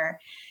Bear.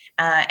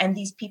 And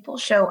these people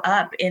show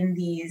up in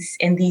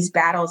these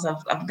battles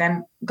of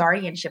gun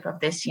guardianship of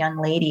this young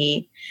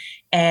lady.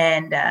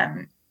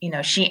 And,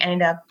 she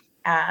ended up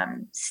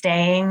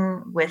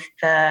staying with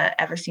the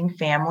Everstein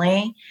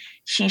family.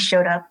 She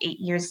showed up 8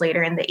 years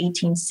later in the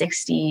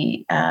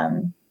 1860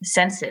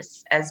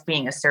 census as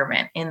being a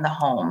servant in the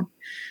home.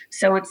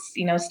 So it's,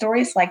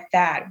 stories like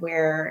that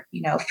where,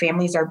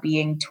 families are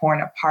being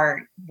torn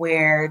apart,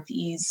 where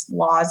these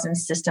laws and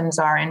systems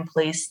are in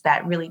place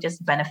that really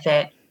just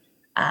benefit,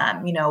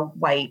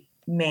 white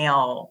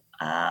male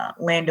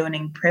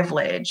landowning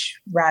privilege,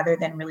 rather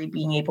than really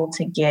being able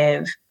to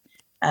give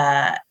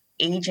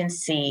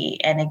agency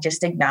and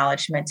just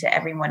acknowledgement to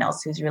everyone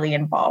else who's really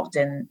involved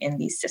in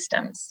these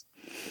systems.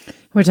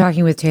 We're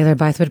talking with Taylor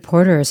Bythewood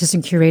Porter,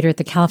 assistant curator at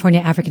the California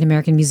African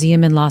American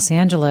Museum in Los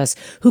Angeles,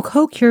 who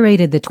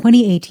co-curated the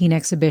 2018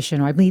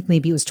 exhibition, or I believe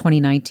maybe it was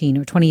 2019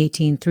 or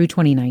 2018 through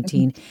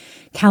 2019,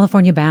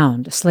 California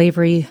Bound,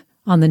 Slavery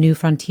on the New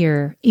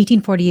Frontier,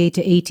 1848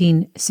 to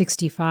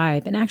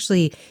 1865. And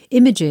actually,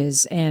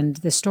 images and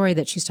the story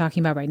that she's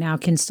talking about right now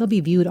can still be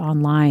viewed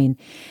online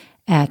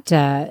at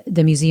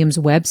the museum's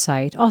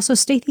website. Also,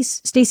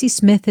 Stacey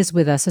Smith is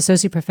with us,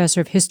 Associate Professor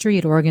of History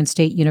at Oregon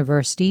State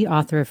University,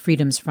 author of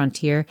Freedom's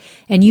Frontier.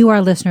 And you, our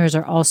listeners,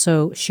 are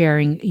also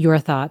sharing your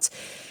thoughts.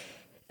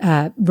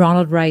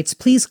 Ronald writes,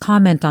 please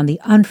comment on the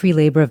unfree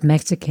labor of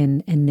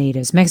Mexican and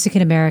natives.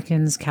 Mexican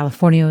Americans,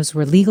 Californios,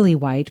 were legally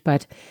white,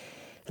 but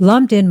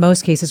lumped in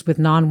most cases with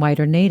non-white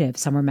or native.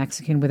 Some were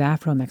Mexican with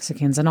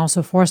Afro-Mexicans and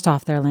also forced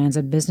off their lands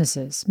and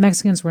businesses.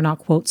 Mexicans were not,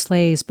 quote,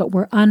 slaves, but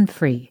were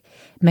unfree.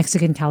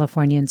 Mexican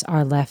Californians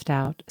are left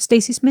out.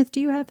 Stacey Smith,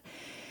 you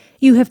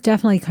have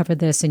definitely covered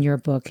this in your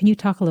book. Can you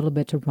talk a little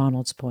bit to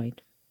Ronald's point?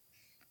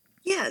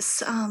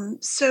 Yes.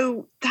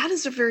 So that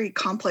is a very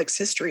complex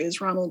history,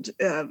 as Ronald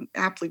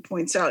aptly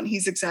points out, and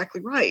he's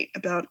exactly right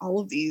about all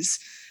of these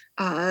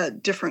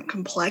different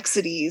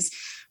complexities.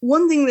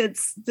 One thing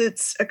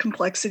that's a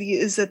complexity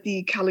is that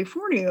the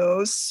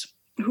Californios,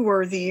 who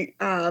are the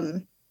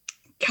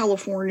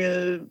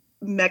California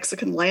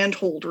Mexican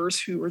landholders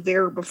who were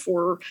there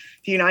before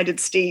the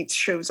United States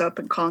shows up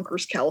and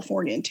conquers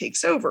California and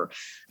takes over,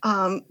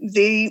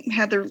 they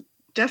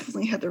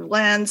definitely had their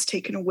lands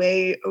taken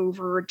away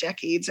over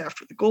decades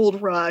after the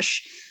gold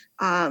rush,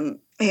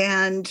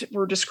 and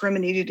were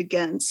discriminated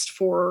against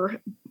for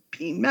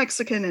being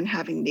Mexican and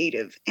having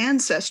native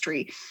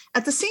ancestry.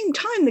 At the same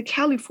time, the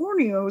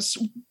Californios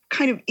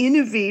kind of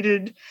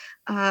innovated,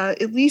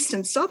 at least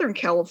in Southern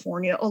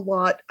California, a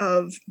lot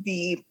of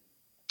the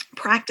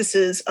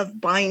practices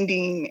of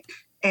binding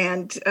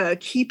and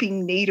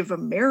keeping Native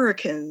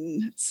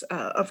Americans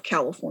of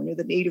California,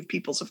 the native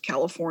peoples of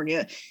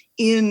California,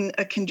 in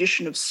a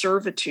condition of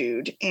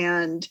servitude.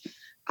 And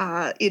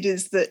it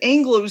is the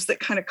Anglos that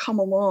kind of come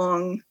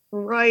along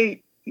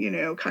right,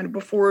 kind of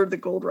before the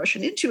gold rush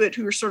and into it,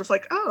 who are sort of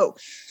like, oh,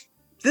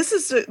 this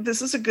is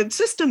a good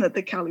system that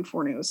the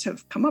Californios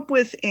have come up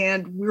with,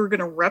 and we're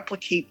going to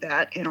replicate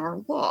that in our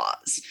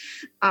laws.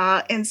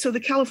 And so the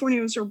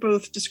Californios are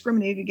both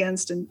discriminated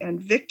against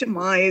and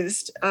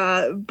victimized,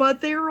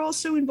 but they're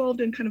also involved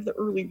in kind of the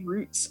early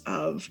roots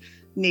of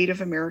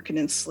Native American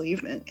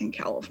enslavement in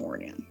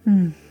California.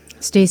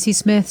 Stacey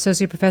Smith,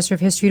 Associate Professor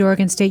of History at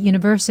Oregon State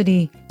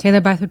University,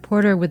 Taylor Bythewood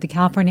Porter with the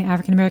California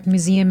African American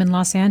Museum in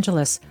Los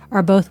Angeles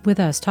are both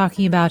with us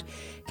talking about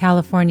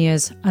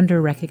California's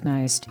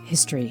under-recognized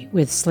history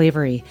with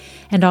slavery,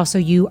 and also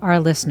you,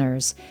 our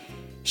listeners,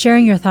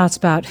 sharing your thoughts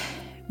about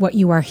what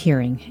you are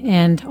hearing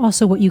and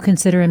also what you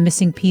consider a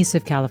missing piece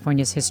of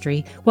California's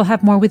history. We'll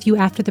have more with you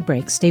after the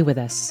break. Stay with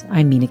us.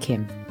 I'm Mina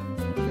Kim.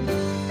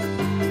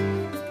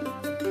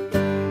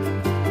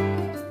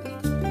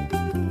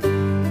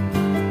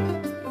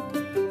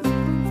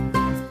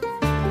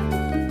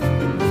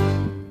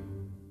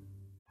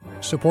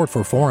 Support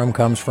for Forum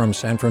comes from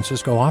San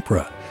Francisco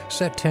Opera.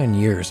 Set 10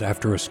 years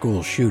after a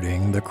school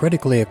shooting, the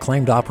critically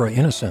acclaimed opera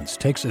Innocence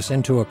takes us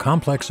into a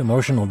complex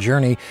emotional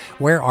journey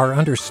where our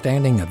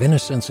understanding of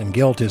innocence and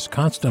guilt is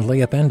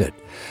constantly upended.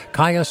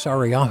 Kaya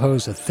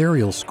Sariaho's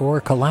ethereal score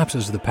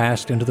collapses the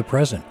past into the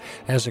present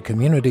as a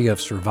community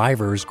of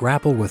survivors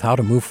grapple with how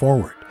to move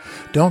forward.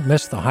 Don't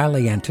miss the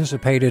highly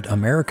anticipated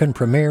American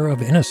premiere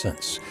of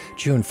Innocence,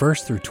 June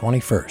 1st through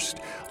 21st.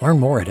 Learn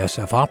more at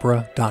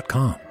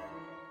sfopera.com.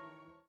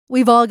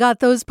 We've all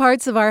got those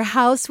parts of our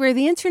house where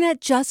the internet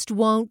just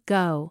won't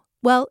go.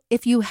 Well,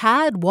 if you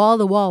had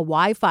wall-to-wall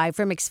Wi-Fi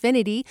from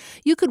Xfinity,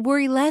 you could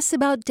worry less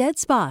about dead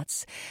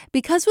spots.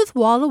 Because with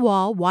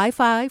wall-to-wall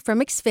Wi-Fi from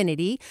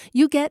Xfinity,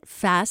 you get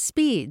fast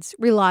speeds,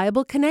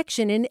 reliable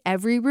connection in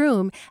every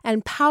room,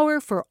 and power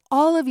for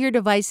all of your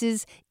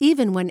devices,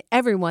 even when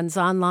everyone's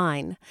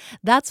online.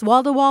 That's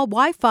wall-to-wall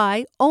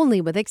Wi-Fi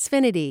only with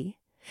Xfinity.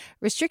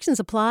 Restrictions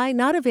apply,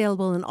 not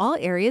available in all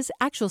areas.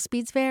 Actual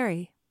speeds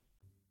vary.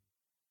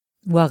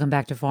 Welcome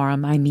back to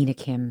Forum. I'm Mina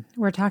Kim.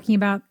 We're talking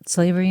about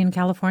slavery in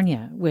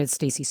California with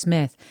Stacey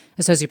Smith,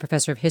 Associate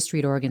Professor of History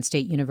at Oregon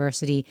State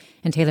University,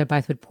 and Taylor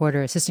Bythewood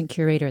Porter, Assistant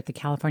Curator at the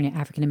California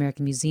African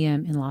American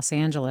Museum in Los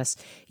Angeles.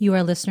 You,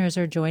 our listeners,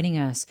 are joining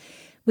us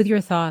with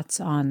your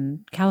thoughts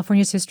on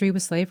California's history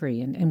with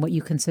slavery and what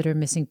you consider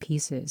missing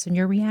pieces and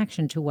your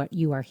reaction to what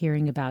you are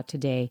hearing about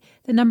today.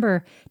 The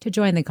number to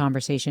join the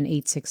conversation,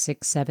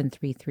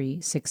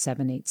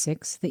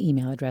 866-733-6786. The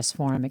email address,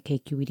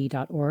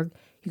 forum@kqed.org.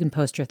 You can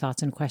post your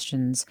thoughts and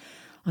questions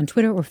on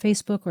Twitter or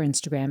Facebook or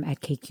Instagram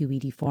at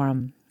KQED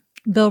Forum.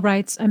 Bill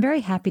writes, I'm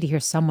very happy to hear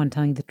someone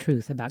telling the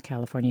truth about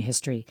California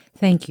history.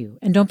 Thank you.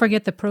 And don't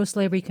forget the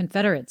pro-slavery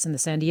Confederates in the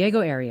San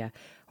Diego area,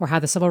 or how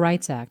the Civil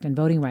Rights Act and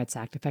Voting Rights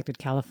Act affected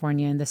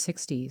California in the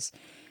 60s.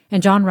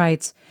 And John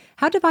writes,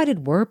 how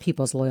divided were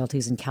people's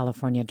loyalties in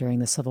California during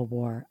the Civil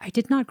War? I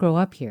did not grow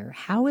up here.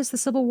 How is the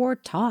Civil War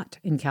taught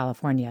in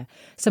California?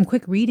 Some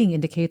quick reading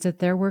indicates that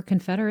there were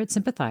Confederate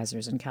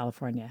sympathizers in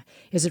California.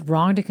 Is it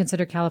wrong to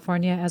consider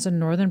California as a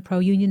northern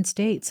pro-union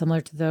state,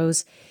 similar to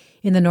those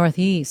in the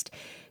Northeast?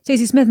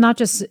 Stacey Smith,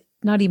 not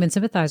even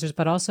sympathizers,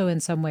 but also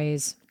in some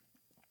ways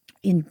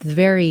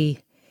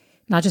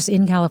not just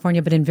in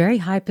California, but in very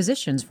high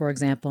positions, for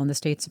example, in the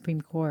state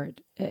Supreme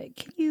Court. Can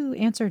you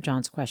answer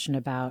John's question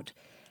about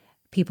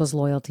people's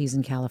loyalties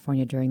in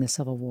California during the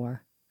Civil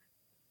War?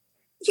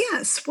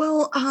 Yes.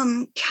 Well,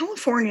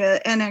 California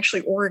and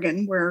actually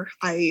Oregon, where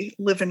I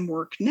live and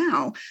work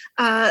now,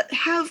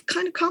 have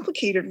kind of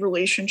complicated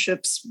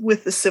relationships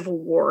with the Civil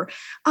War.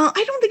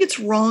 I don't think it's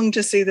wrong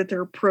to say that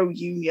they're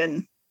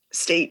pro-union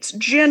states.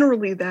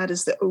 Generally, that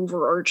is the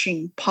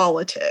overarching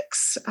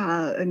politics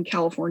in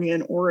California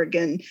and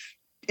Oregon,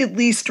 at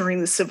least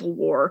during the Civil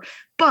War.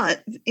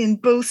 But in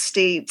both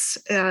states,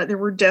 there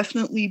were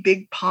definitely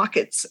big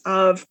pockets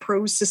of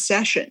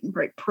pro-secession,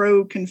 right,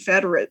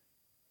 pro-Confederate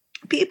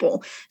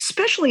people,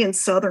 especially in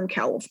Southern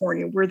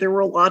California, where there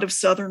were a lot of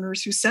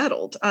Southerners who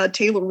settled.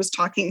 Taylor was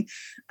talking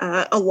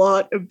a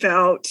lot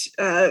about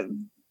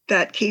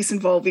that case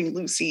involving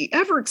Lucy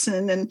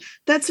Evertson, and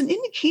that's an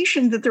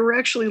indication that there were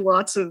actually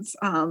lots of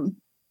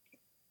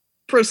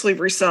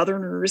pro-slavery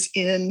Southerners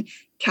in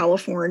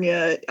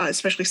California,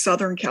 especially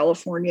Southern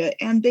California,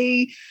 and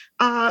they,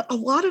 a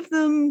lot of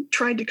them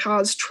tried to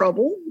cause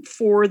trouble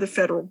for the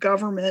federal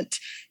government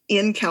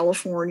in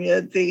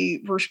California.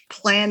 They were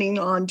planning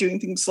on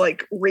doing things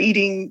like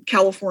raiding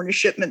California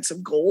shipments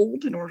of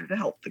gold in order to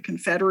help the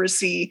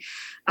Confederacy.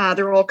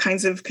 There are all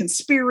kinds of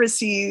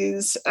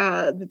conspiracies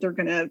that they're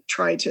going to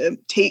try to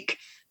take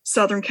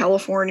Southern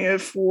California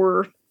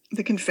for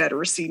the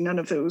Confederacy. None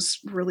of those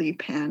really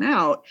pan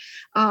out.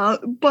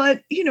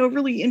 But,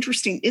 really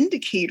interesting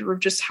indicator of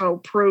just how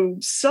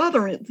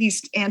pro-Southern, at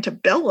least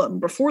antebellum,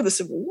 before the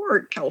Civil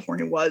War,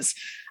 California was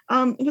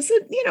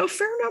that, a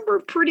fair number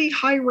of pretty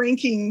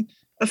high-ranking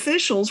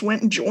officials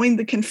went and joined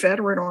the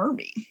Confederate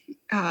Army.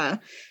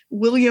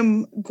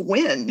 William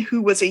Gwynn,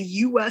 who was a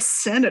U.S.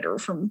 senator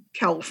from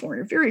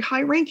California, very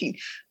high-ranking,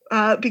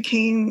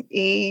 became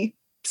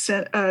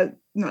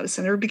not a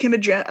senator, became a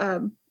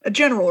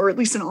general, or at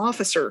least an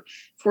officer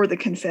for the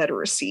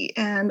Confederacy.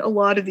 And a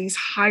lot of these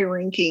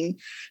high-ranking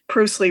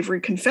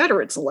pro-slavery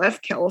Confederates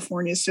left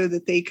California so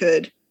that they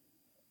could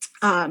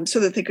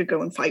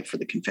go and fight for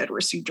the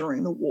Confederacy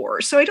during the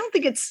war. So I don't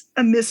think it's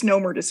a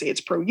misnomer to say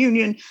it's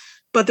pro-union,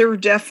 but there are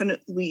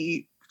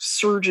definitely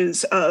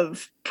surges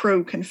of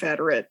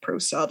pro-Confederate,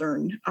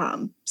 pro-Southern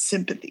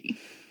sympathy.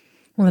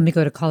 Well, let me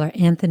go to caller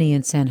Anthony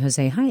in San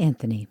Jose. Hi,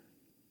 Anthony.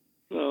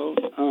 Hello.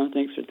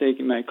 Thanks for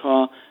taking my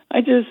call.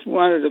 I just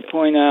wanted to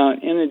point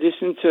out, in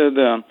addition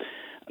to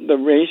the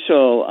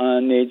racial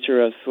nature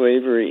of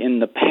slavery in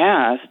the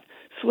past,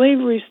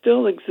 slavery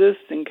still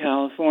exists in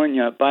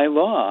California by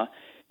law.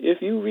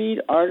 If you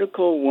read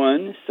Article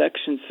 1,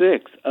 Section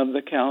 6 of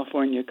the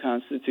California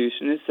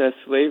Constitution, it says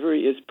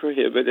slavery is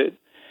prohibited.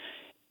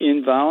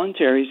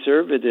 Involuntary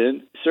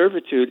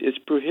servitude is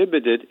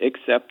prohibited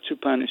except to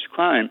punish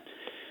crime.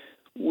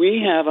 We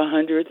have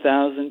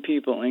 100,000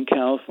 people in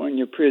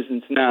California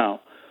prisons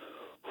now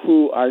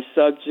who are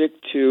subject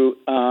to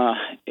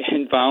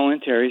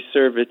involuntary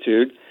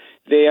servitude.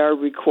 they are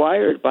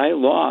required by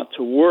law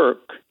to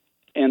work,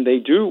 and they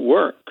do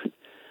work,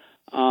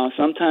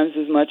 sometimes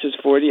as much as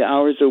 40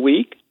 hours a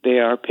week. They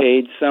are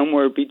paid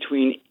somewhere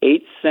between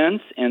 8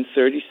 cents and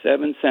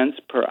 37 cents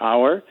per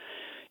hour.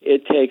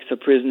 It takes a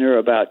prisoner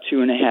about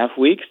 2.5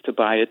 weeks to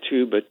buy a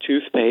tube of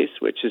toothpaste,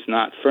 which is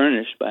not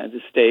furnished by the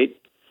state.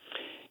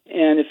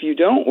 And if you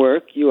don't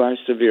work, you are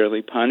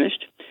severely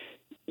punished.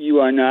 You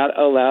are not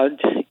allowed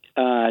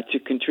to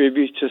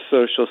contribute to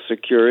Social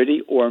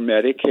Security or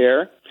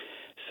Medicare.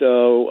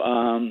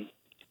 So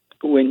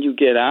when you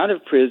get out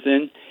of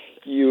prison,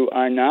 you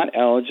are not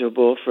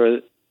eligible for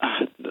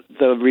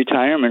the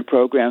retirement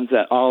programs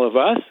that all of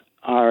us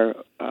are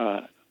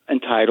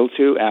entitled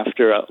to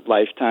after a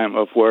lifetime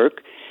of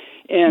work.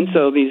 And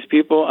so these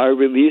people are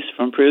released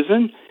from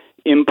prison,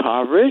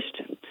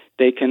 impoverished.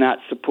 They cannot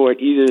support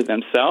either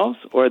themselves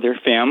or their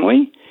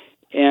family,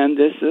 and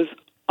this is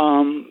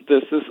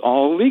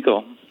all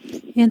legal.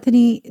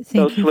 Anthony,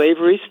 so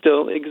slavery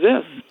still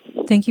exists.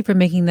 Thank you for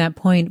making that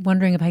point.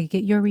 Wondering if I could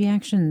get your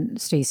reaction,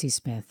 Stacey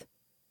Smith.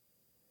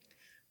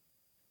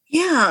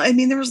 Yeah, I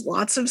mean, there's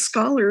lots of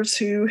scholars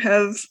who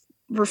have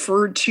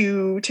referred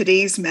to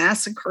today's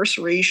mass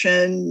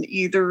incarceration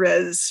either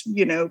as,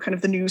 kind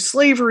of the new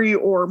slavery,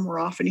 or more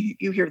often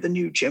you hear the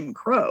new Jim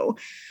Crow.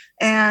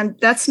 And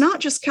that's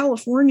not just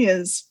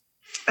California's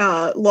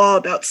law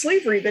about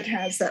slavery that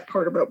has that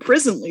part about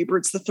prison labor.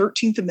 It's the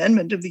 13th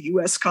Amendment of the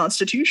U.S.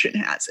 Constitution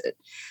has it.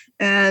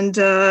 And,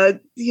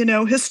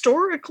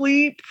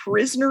 historically,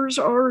 prisoners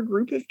are a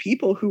group of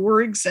people who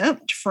were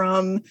exempt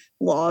from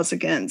laws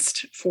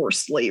against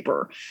forced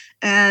labor.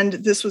 And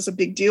this was a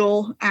big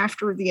deal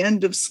after the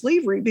end of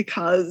slavery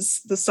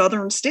because the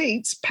southern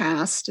states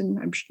passed, and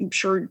I'm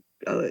sure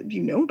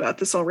you know about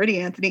this already,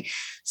 Anthony,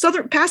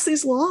 passed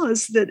these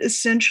laws that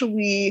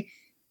essentially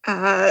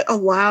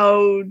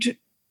allowed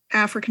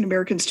African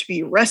Americans to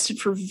be arrested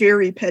for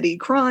very petty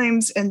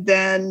crimes and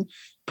then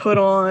put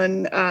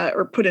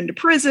into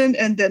prison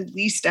and then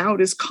leased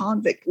out as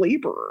convict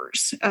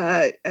laborers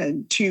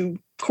and to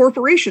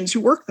corporations who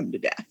work them to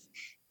death.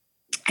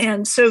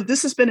 And so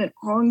this has been an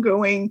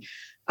ongoing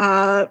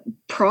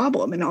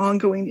problem, an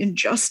ongoing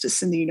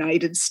injustice in the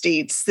United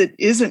States that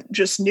isn't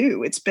just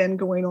new. It's been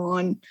going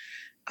on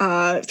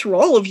through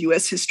all of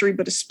U.S. history,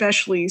 but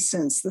especially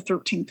since the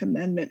 13th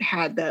Amendment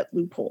had that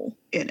loophole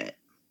in it.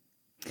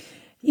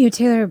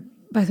 Taylor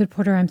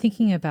Bythewood-Porter, I'm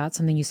thinking about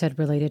something you said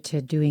related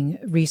to doing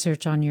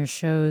research on your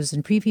shows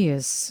and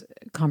previous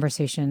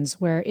conversations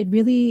where it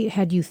really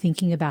had you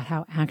thinking about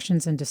how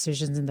actions and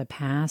decisions in the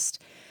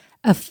past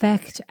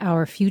affect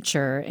our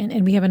future.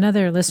 And we have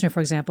another listener,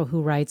 for example,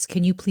 who writes,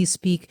 can you please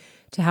speak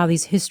to how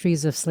these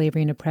histories of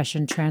slavery and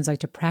oppression translate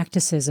to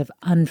practices of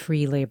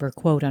unfree labor,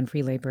 quote,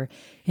 unfree labor,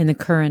 in the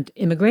current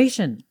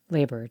immigration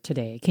labor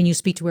today? Can you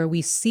speak to where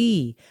we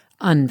see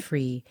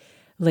unfree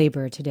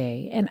labor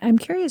today? And I'm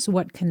curious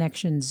what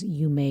connections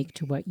you make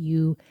to what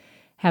you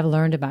have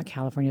learned about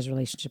California's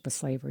relationship with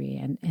slavery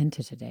and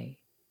to today.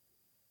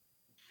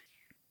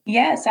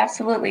 Yes,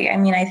 absolutely. I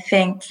mean, I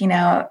think,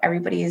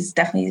 everybody's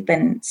definitely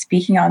been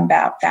speaking on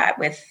about that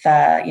with, the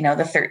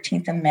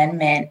 13th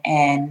Amendment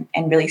and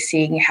really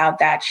seeing how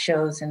that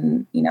shows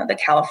in, the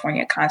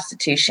California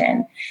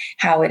Constitution,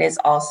 how it is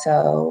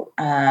also,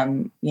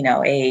 a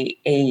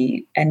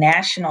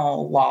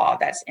national law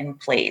that's in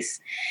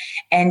place.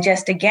 And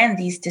just, again,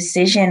 these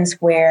decisions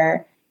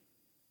where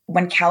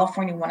when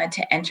California wanted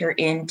to enter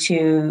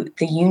into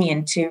the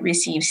union to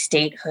receive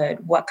statehood,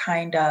 what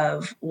kind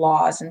of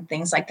laws and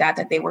things like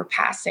that they were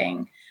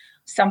passing,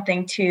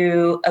 something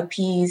to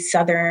appease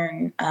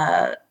Southern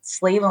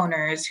slave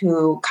owners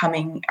who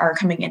are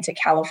coming into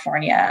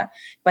California,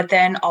 but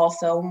then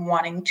also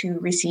wanting to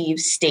receive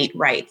state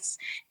rights.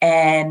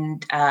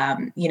 And,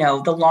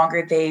 the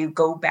longer they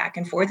go back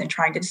and forth and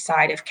trying to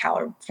decide if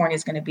California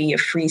is going to be a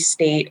free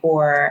state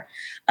or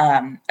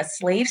a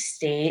slave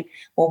state,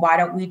 well, why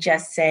don't we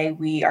just say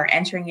we are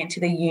entering into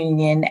the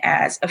union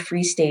as a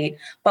free state,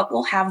 but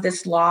we'll have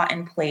this law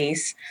in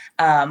place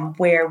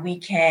where we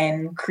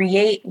can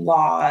create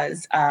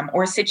laws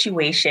or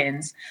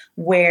situations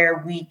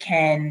where we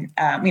can,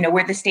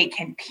 where the state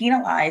can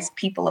penalize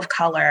people of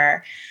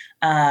color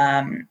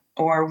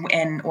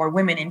or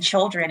women and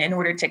children in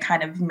order to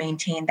kind of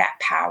maintain that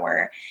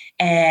power,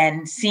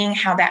 and seeing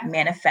how that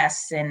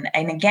manifests and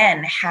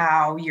again,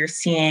 how you're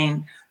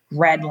seeing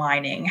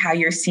redlining, how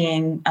you're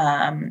seeing,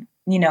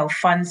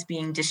 funds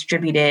being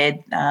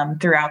distributed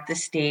throughout the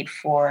state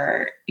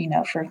for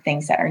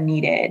things that are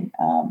needed,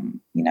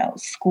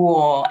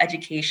 school,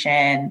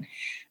 education,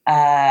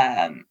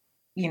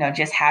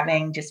 just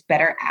having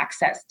better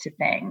access to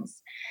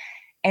things.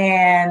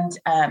 And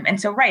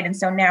so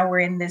now we're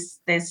in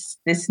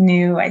this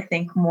new, I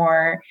think,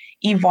 more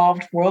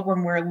evolved world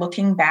when we're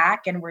looking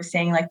back and we're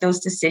saying like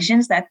those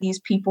decisions that these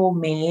people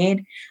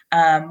made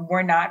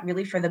were not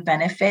really for the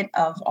benefit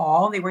of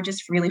all. They were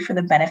just really for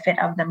the benefit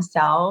of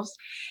themselves.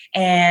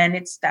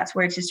 And that's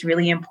where it's just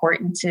really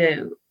important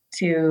to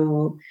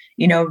to,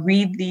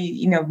 read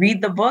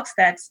the books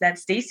that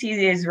Stacey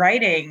is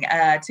writing,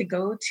 to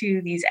go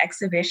to these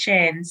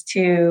exhibitions,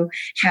 to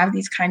have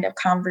these kind of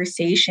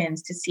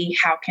conversations, to see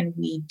how can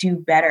we do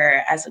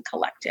better as a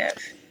collective.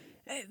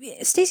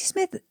 Stacey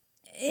Smith,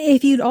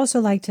 if you'd also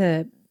like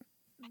to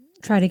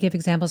try to give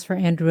examples for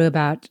Andrew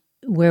about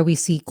where we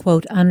see,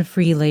 quote,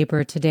 unfree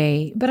labor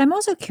today, but I'm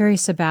also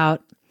curious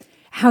about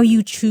how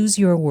you choose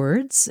your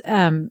words,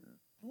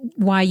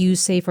 why you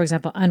say, for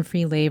example,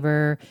 unfree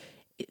labor,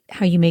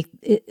 how you make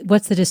it,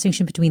 what's the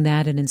distinction between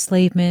that and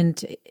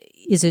enslavement?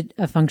 Is it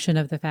a function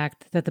of the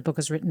fact that the book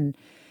was written,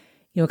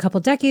 a couple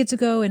decades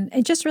ago?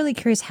 And just really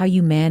curious how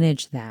you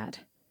manage that.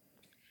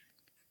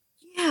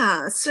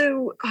 Yeah,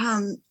 so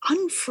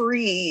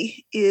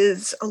unfree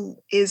is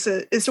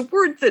a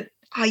word that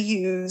I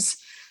use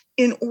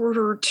in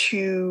order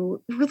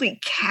to really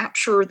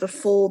capture the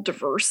full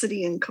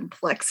diversity and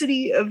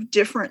complexity of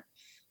different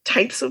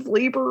types of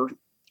labor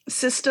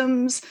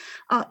systems,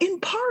 in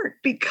part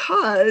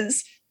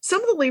because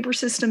some of the labor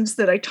systems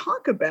that I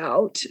talk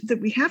about that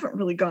we haven't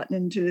really gotten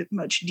into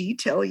much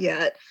detail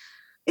yet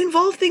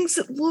involve things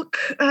that look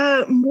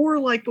more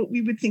like what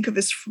we would think of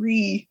as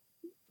free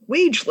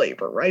wage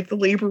labor, right? The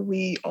labor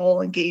we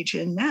all engage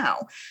in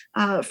now.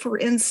 For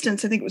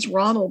instance, I think it was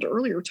Ronald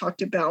earlier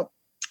talked about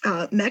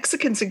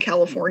Mexicans in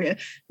California,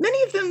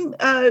 many of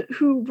them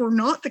who were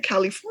not the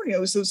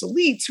Californios, those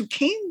elites who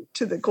came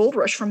to the gold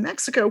rush from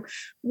Mexico,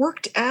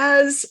 worked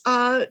as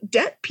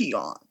debt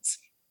peons,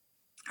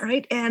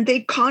 right? And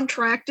they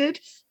contracted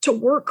to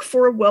work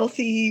for a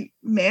wealthy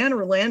man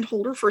or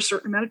landholder for a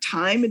certain amount of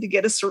time and to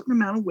get a certain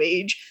amount of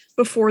wage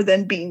before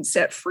then being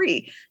set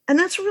free. And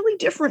that's really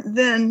different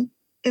than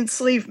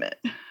enslavement,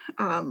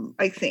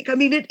 I think. I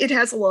mean, it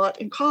has a lot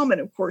in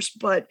common, of course,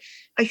 but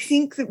I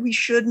think that we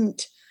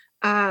shouldn't.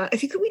 I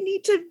think that we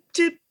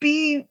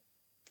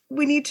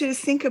need to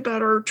think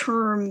about our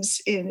terms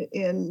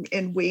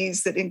in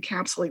ways that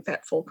encapsulate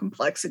that full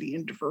complexity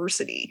and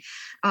diversity.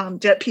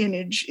 Debt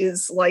peonage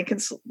is like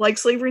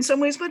slavery in some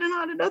ways, but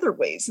not in other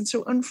ways. And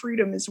so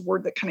unfreedom is a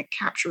word that kind of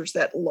captures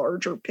that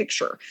larger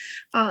picture.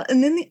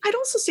 And then I'd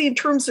also say in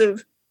terms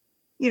of,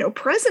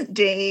 present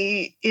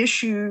day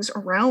issues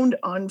around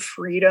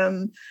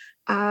unfreedom,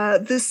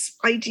 this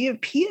idea of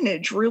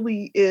peonage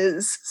really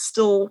is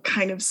still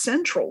kind of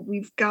central.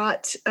 We've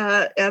got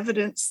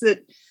evidence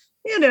that,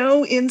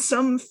 in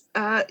some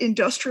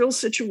industrial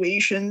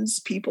situations,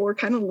 people are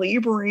kind of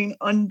laboring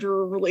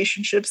under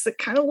relationships that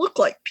kind of look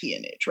like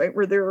peonage, right?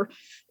 Where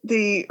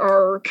they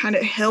are kind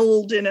of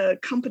held in a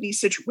company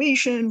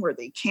situation where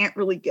they can't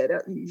really get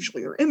out.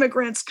 Usually are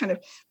immigrants, kind of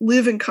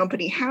live in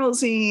company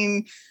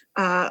housing,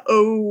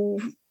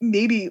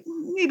 maybe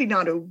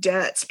not owe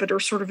debts, but are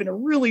sort of in a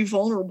really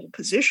vulnerable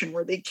position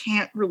where they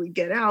can't really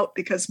get out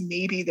because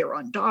maybe they're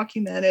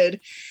undocumented.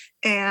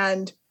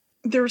 And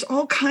there's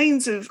all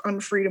kinds of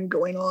unfreedom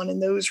going on in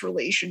those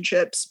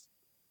relationships.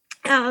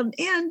 And,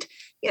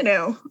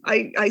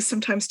 I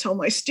sometimes tell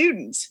my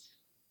students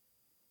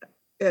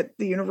at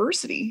the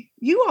university,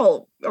 you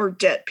all are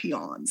debt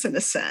peons in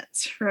a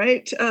sense,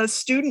 right?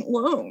 Student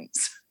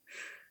loans,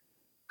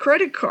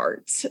 credit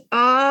cards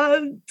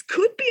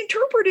could be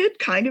interpreted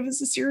kind of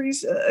as a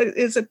series,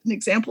 as an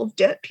example of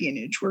debt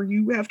peonage, where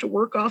you have to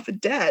work off a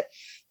debt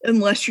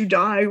unless you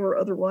die or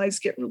otherwise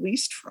get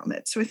released from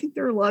it. So I think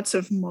there are lots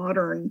of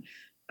modern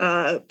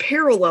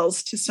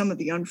parallels to some of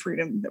the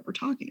unfreedom that we're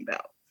talking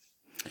about.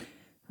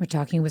 We're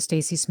talking with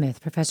Stacey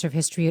Smith, professor of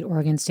history at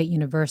Oregon State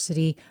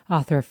University,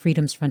 author of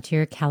Freedom's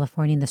Frontier,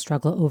 California and the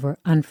Struggle Over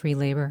Unfree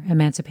Labor,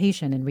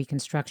 Emancipation and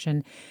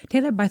Reconstruction.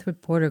 Taylor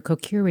Bythwood Porter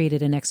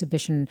co-curated an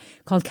exhibition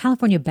called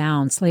California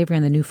Bound, Slavery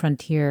on the New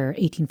Frontier,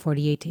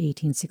 1848 to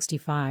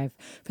 1865,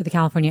 for the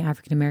California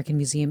African American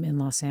Museum in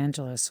Los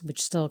Angeles,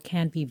 which still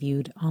can be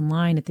viewed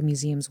online at the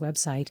museum's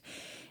website.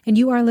 And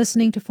you are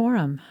listening to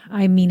Forum.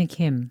 I'm Mina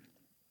Kim.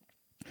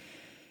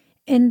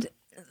 And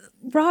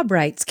Rob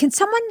writes, can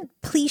someone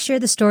please share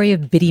the story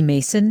of Biddy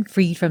Mason,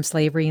 freed from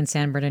slavery in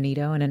San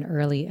Bernardino and an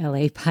early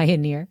LA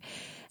pioneer?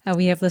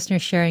 We have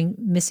listeners sharing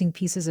missing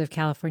pieces of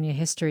California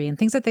history and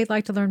things that they'd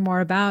like to learn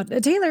more about.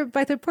 Taylor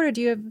Bythwood Porter, do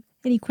you have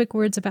any quick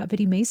words about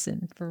Biddy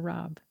Mason for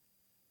Rob?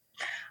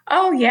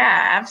 Oh,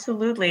 yeah,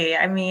 absolutely.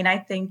 I mean, I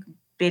think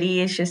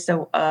Biddy is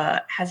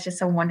has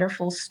just a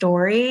wonderful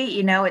story.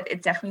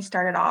 It definitely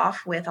started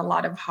off with a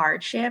lot of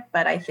hardship,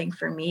 but I think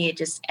for me, it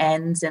just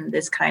ends in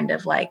this kind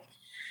of like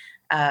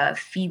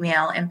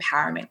female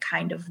empowerment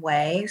kind of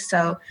way.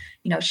 So,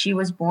 she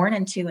was born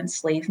into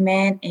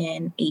enslavement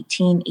in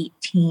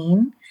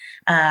 1818,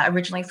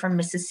 originally from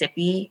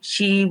Mississippi.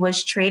 She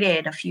was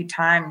traded a few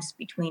times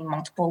between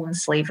multiple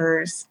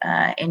enslavers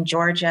in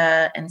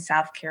Georgia and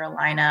South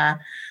Carolina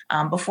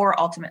before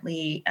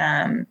ultimately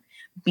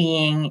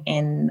being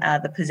in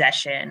the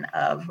possession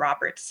of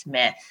Robert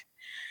Smith.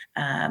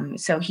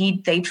 So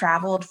they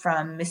traveled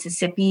from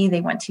Mississippi,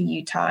 they went to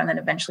Utah, and then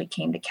eventually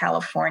came to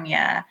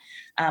California.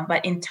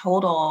 But in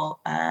total,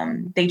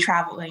 they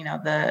traveled,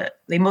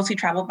 they mostly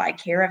traveled by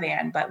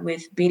caravan, but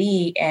with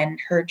Biddy and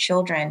her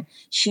children,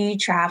 she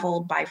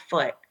traveled by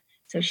foot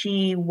So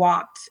she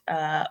walked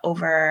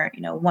over,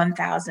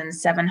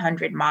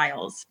 1,700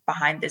 miles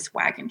behind this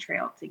wagon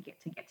trail to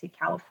get to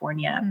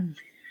California.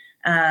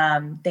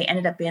 They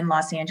ended up in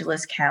Los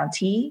Angeles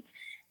County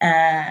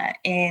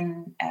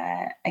in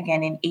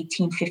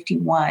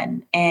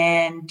 1851.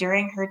 And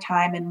during her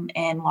time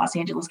in Los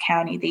Angeles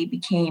County, they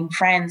became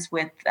friends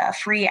with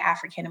free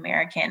African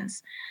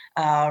Americans,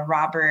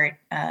 Robert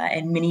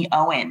and Minnie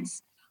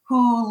Owens,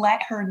 who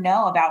let her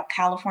know about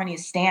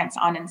California's stance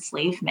on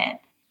enslavement.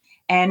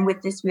 And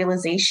with this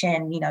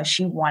realization,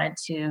 she wanted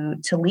to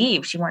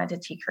leave. She wanted to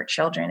take her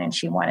children and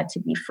she wanted to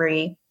be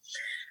free.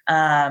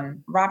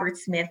 Robert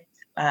Smith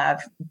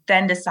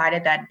then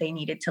decided that they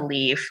needed to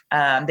leave.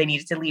 They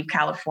needed to leave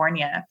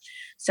California.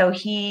 So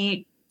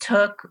he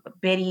took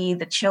Biddy,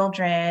 the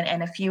children,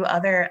 and a few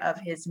other of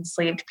his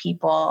enslaved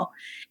people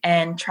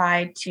and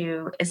tried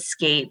to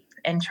escape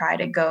and try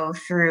to go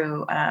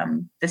through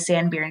the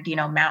San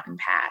Bernardino mountain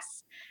pass.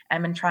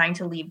 And trying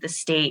to leave the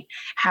state.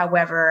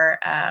 However,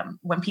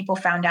 when people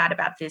found out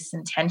about this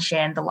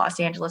intention, the Los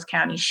Angeles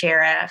County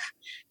Sheriff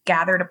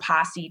gathered a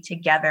posse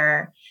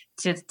together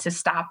to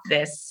stop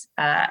this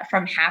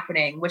from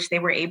happening, which they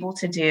were able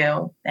to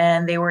do.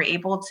 And they were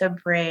able to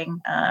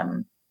bring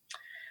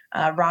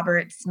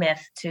Robert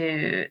Smith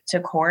to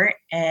court.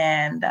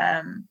 And,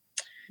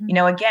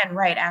 again,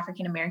 right,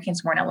 African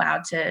Americans weren't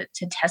allowed to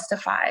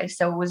testify.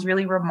 So it was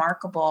really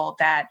remarkable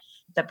that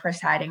the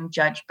presiding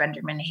judge,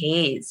 Benjamin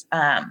Hayes,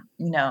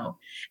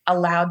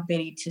 allowed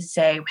Biddy to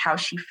say how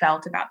she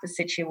felt about the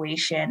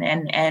situation.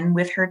 And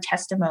with her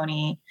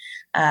testimony,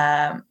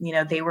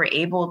 they were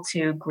able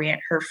to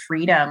grant her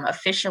freedom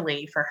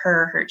officially for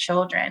her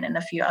children, and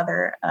a few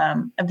other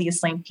of the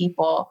enslaved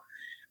people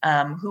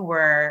who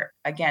were,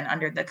 again,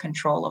 under the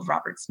control of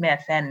Robert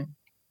Smith. And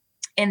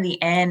in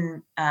the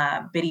end,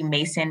 Biddy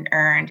Mason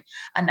earned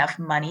enough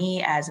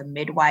money as a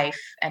midwife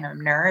and a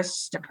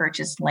nurse to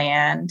purchase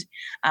land,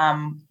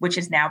 which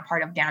is now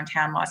part of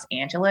downtown Los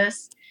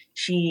Angeles.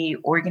 She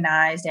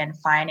organized and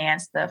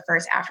financed the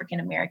first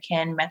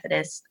African-American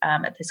Methodist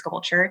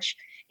Episcopal Church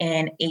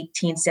in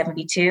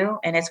 1872,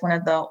 and it's one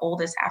of the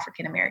oldest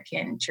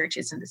African-American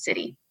churches in the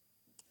city.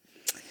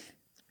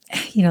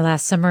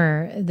 Last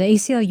summer, the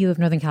ACLU of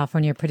Northern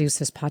California produced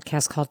this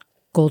podcast called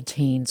Gold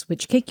Chains,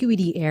 which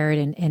KQED aired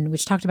and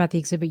which talked about the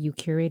exhibit you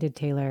curated,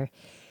 Taylor.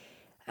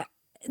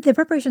 The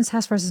Reparations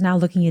Task Force is now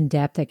looking in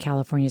depth at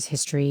California's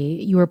history.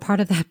 You were part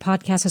of that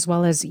podcast, as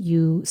well as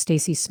you,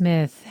 Stacey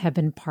Smith, have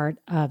been part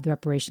of the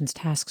Reparations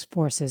Task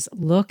Force's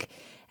look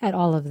at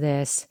all of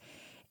this.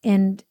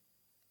 And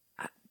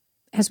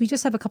as we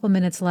just have a couple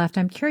minutes left,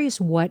 I'm curious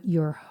what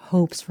your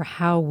hopes for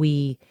how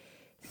we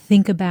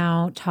think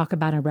about, talk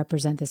about, and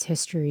represent this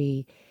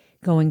history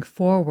going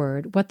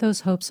forward, what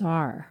those hopes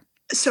are.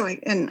 So,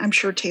 I'm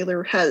sure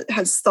Taylor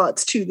has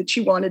thoughts too that she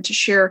wanted to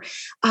share.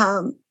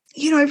 I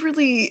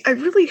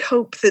really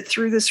hope that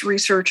through this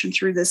research and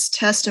through this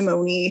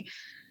testimony,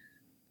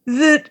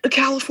 that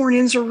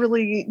Californians are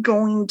really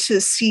going to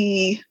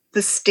see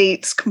the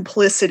state's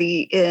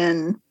complicity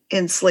in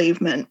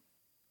enslavement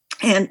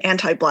and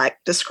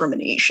anti-Black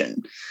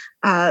discrimination.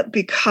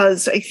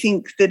 Because I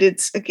think that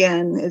it's,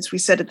 again, as we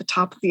said at the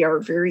top of the hour,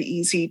 very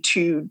easy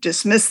to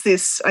dismiss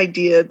this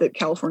idea that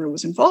California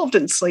was involved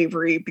in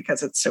slavery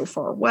because it's so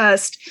far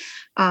west,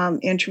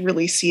 and to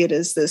really see it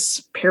as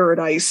this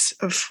paradise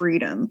of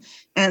freedom.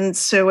 And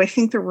so I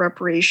think the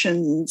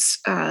Reparations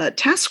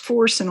Task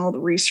Force and all the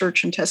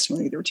research and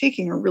testimony they're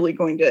taking are really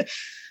going to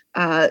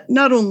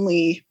not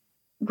only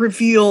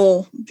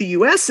reveal the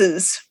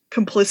U.S.'s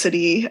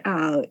complicity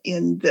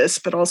in this,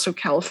 but also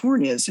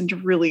California's, and to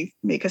really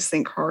make us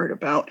think hard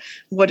about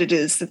what it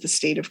is that the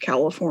state of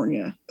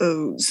California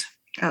owes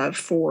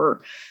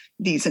for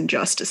these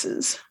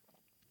injustices.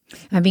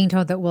 I'm being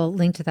told that we'll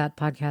link to that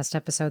podcast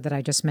episode that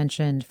I just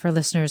mentioned. For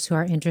listeners who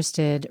are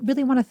interested,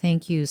 really want to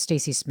thank you,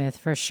 Stacey Smith,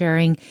 for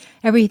sharing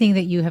everything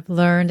that you have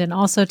learned, and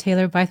also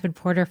Taylor Bythewood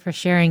Porter for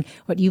sharing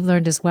what you've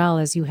learned as well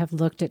as you have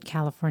looked at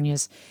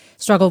California's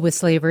struggle with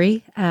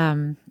slavery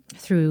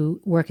through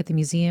work at the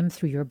museum,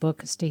 through your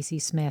book, Stacey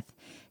Smith.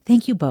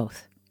 Thank you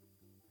both.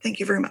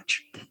 Thank you very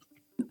much.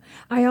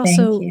 I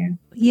also want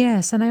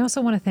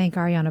to thank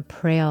Ariana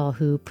Prale,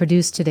 who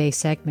produced today's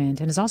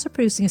segment and is also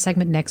producing a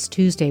segment next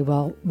Tuesday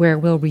where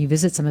we'll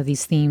revisit some of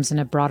these themes in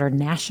a broader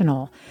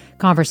national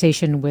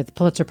conversation with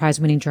Pulitzer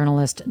Prize-winning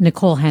journalist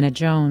Nicole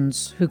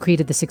Hannah-Jones, who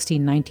created the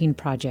 1619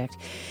 Project.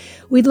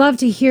 We'd love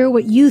to hear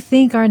what you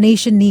think our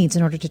nation needs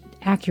in order to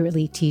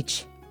accurately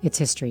teach its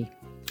history.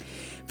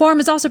 Forum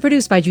is also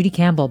produced by Judy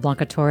Campbell,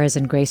 Blanca Torres,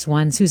 and Grace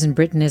One. Susan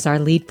Britton is our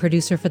lead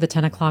producer for the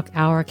 10 o'clock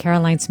hour.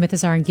 Caroline Smith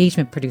is our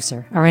engagement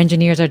producer. Our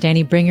engineers are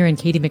Danny Bringer and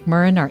Katie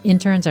McMurrin. Our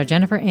interns are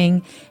Jennifer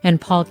Ng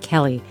and Paul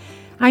Kelly.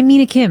 I'm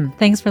Mina Kim.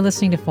 Thanks for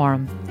listening to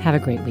Forum. Have a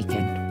great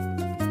weekend.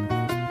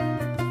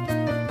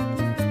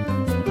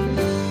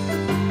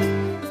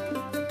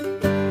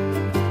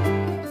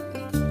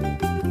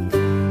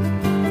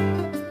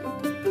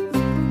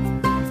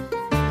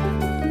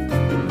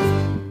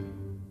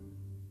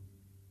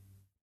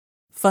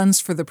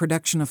 Funds for the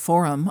production of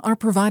Forum are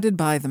provided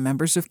by the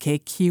members of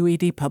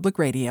KQED Public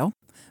Radio,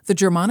 the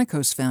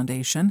Germanicos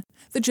Foundation,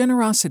 the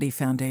Generosity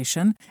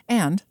Foundation,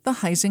 and the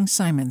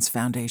Heising-Simons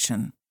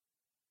Foundation.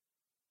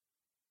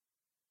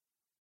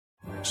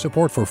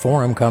 Support for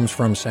Forum comes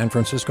from San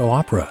Francisco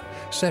Opera.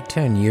 Set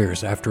 10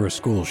 years after a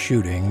school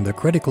shooting, the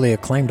critically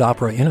acclaimed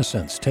opera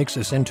Innocence takes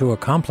us into a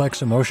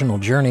complex emotional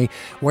journey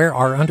where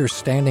our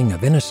understanding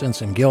of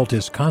innocence and guilt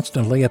is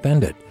constantly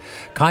upended.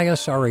 Kaya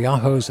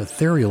Sariaho's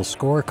ethereal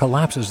score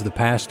collapses the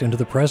past into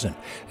the present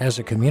as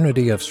a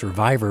community of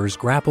survivors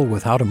grapple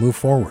with how to move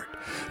forward.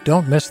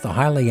 Don't miss the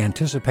highly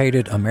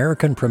anticipated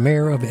American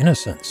premiere of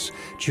Innocence,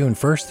 June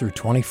 1st through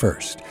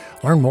 21st.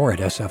 Learn more at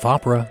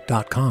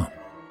sfopera.com.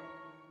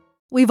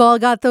 We've all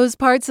got those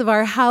parts of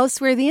our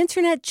house where the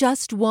internet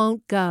just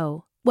won't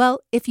go. Well,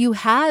 if you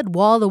had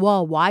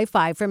wall-to-wall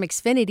Wi-Fi from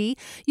Xfinity,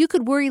 you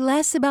could worry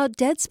less about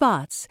dead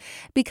spots.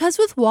 Because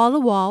with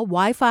wall-to-wall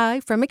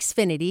Wi-Fi from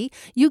Xfinity,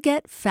 you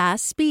get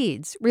fast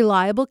speeds,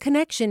 reliable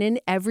connection in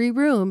every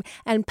room,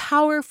 and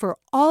power for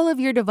all of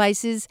your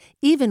devices,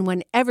 even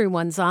when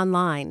everyone's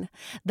online.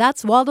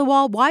 That's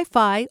wall-to-wall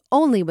Wi-Fi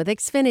only with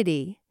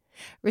Xfinity.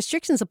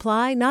 Restrictions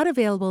apply, not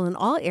available in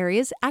all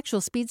areas.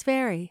 Actual speeds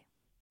vary.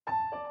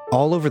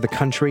 All over the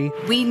country,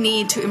 we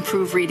need to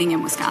improve reading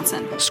in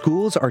Wisconsin.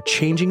 Schools are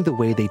changing the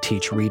way they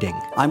teach reading.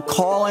 I'm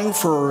calling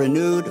for a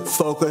renewed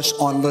focus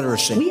on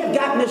literacy. We have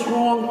gotten this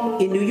wrong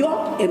in New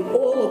York and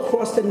all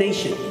across the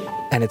nation.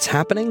 And it's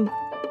happening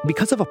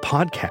because of a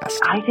podcast.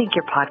 I think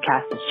your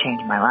podcast has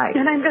changed my life.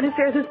 And I'm going to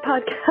share this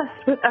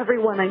podcast with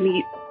everyone I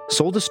meet.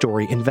 Sold a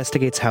Story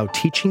investigates how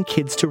teaching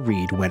kids to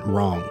read went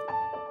wrong.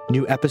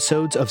 New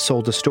episodes of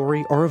Sold a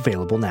Story are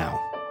available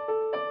now.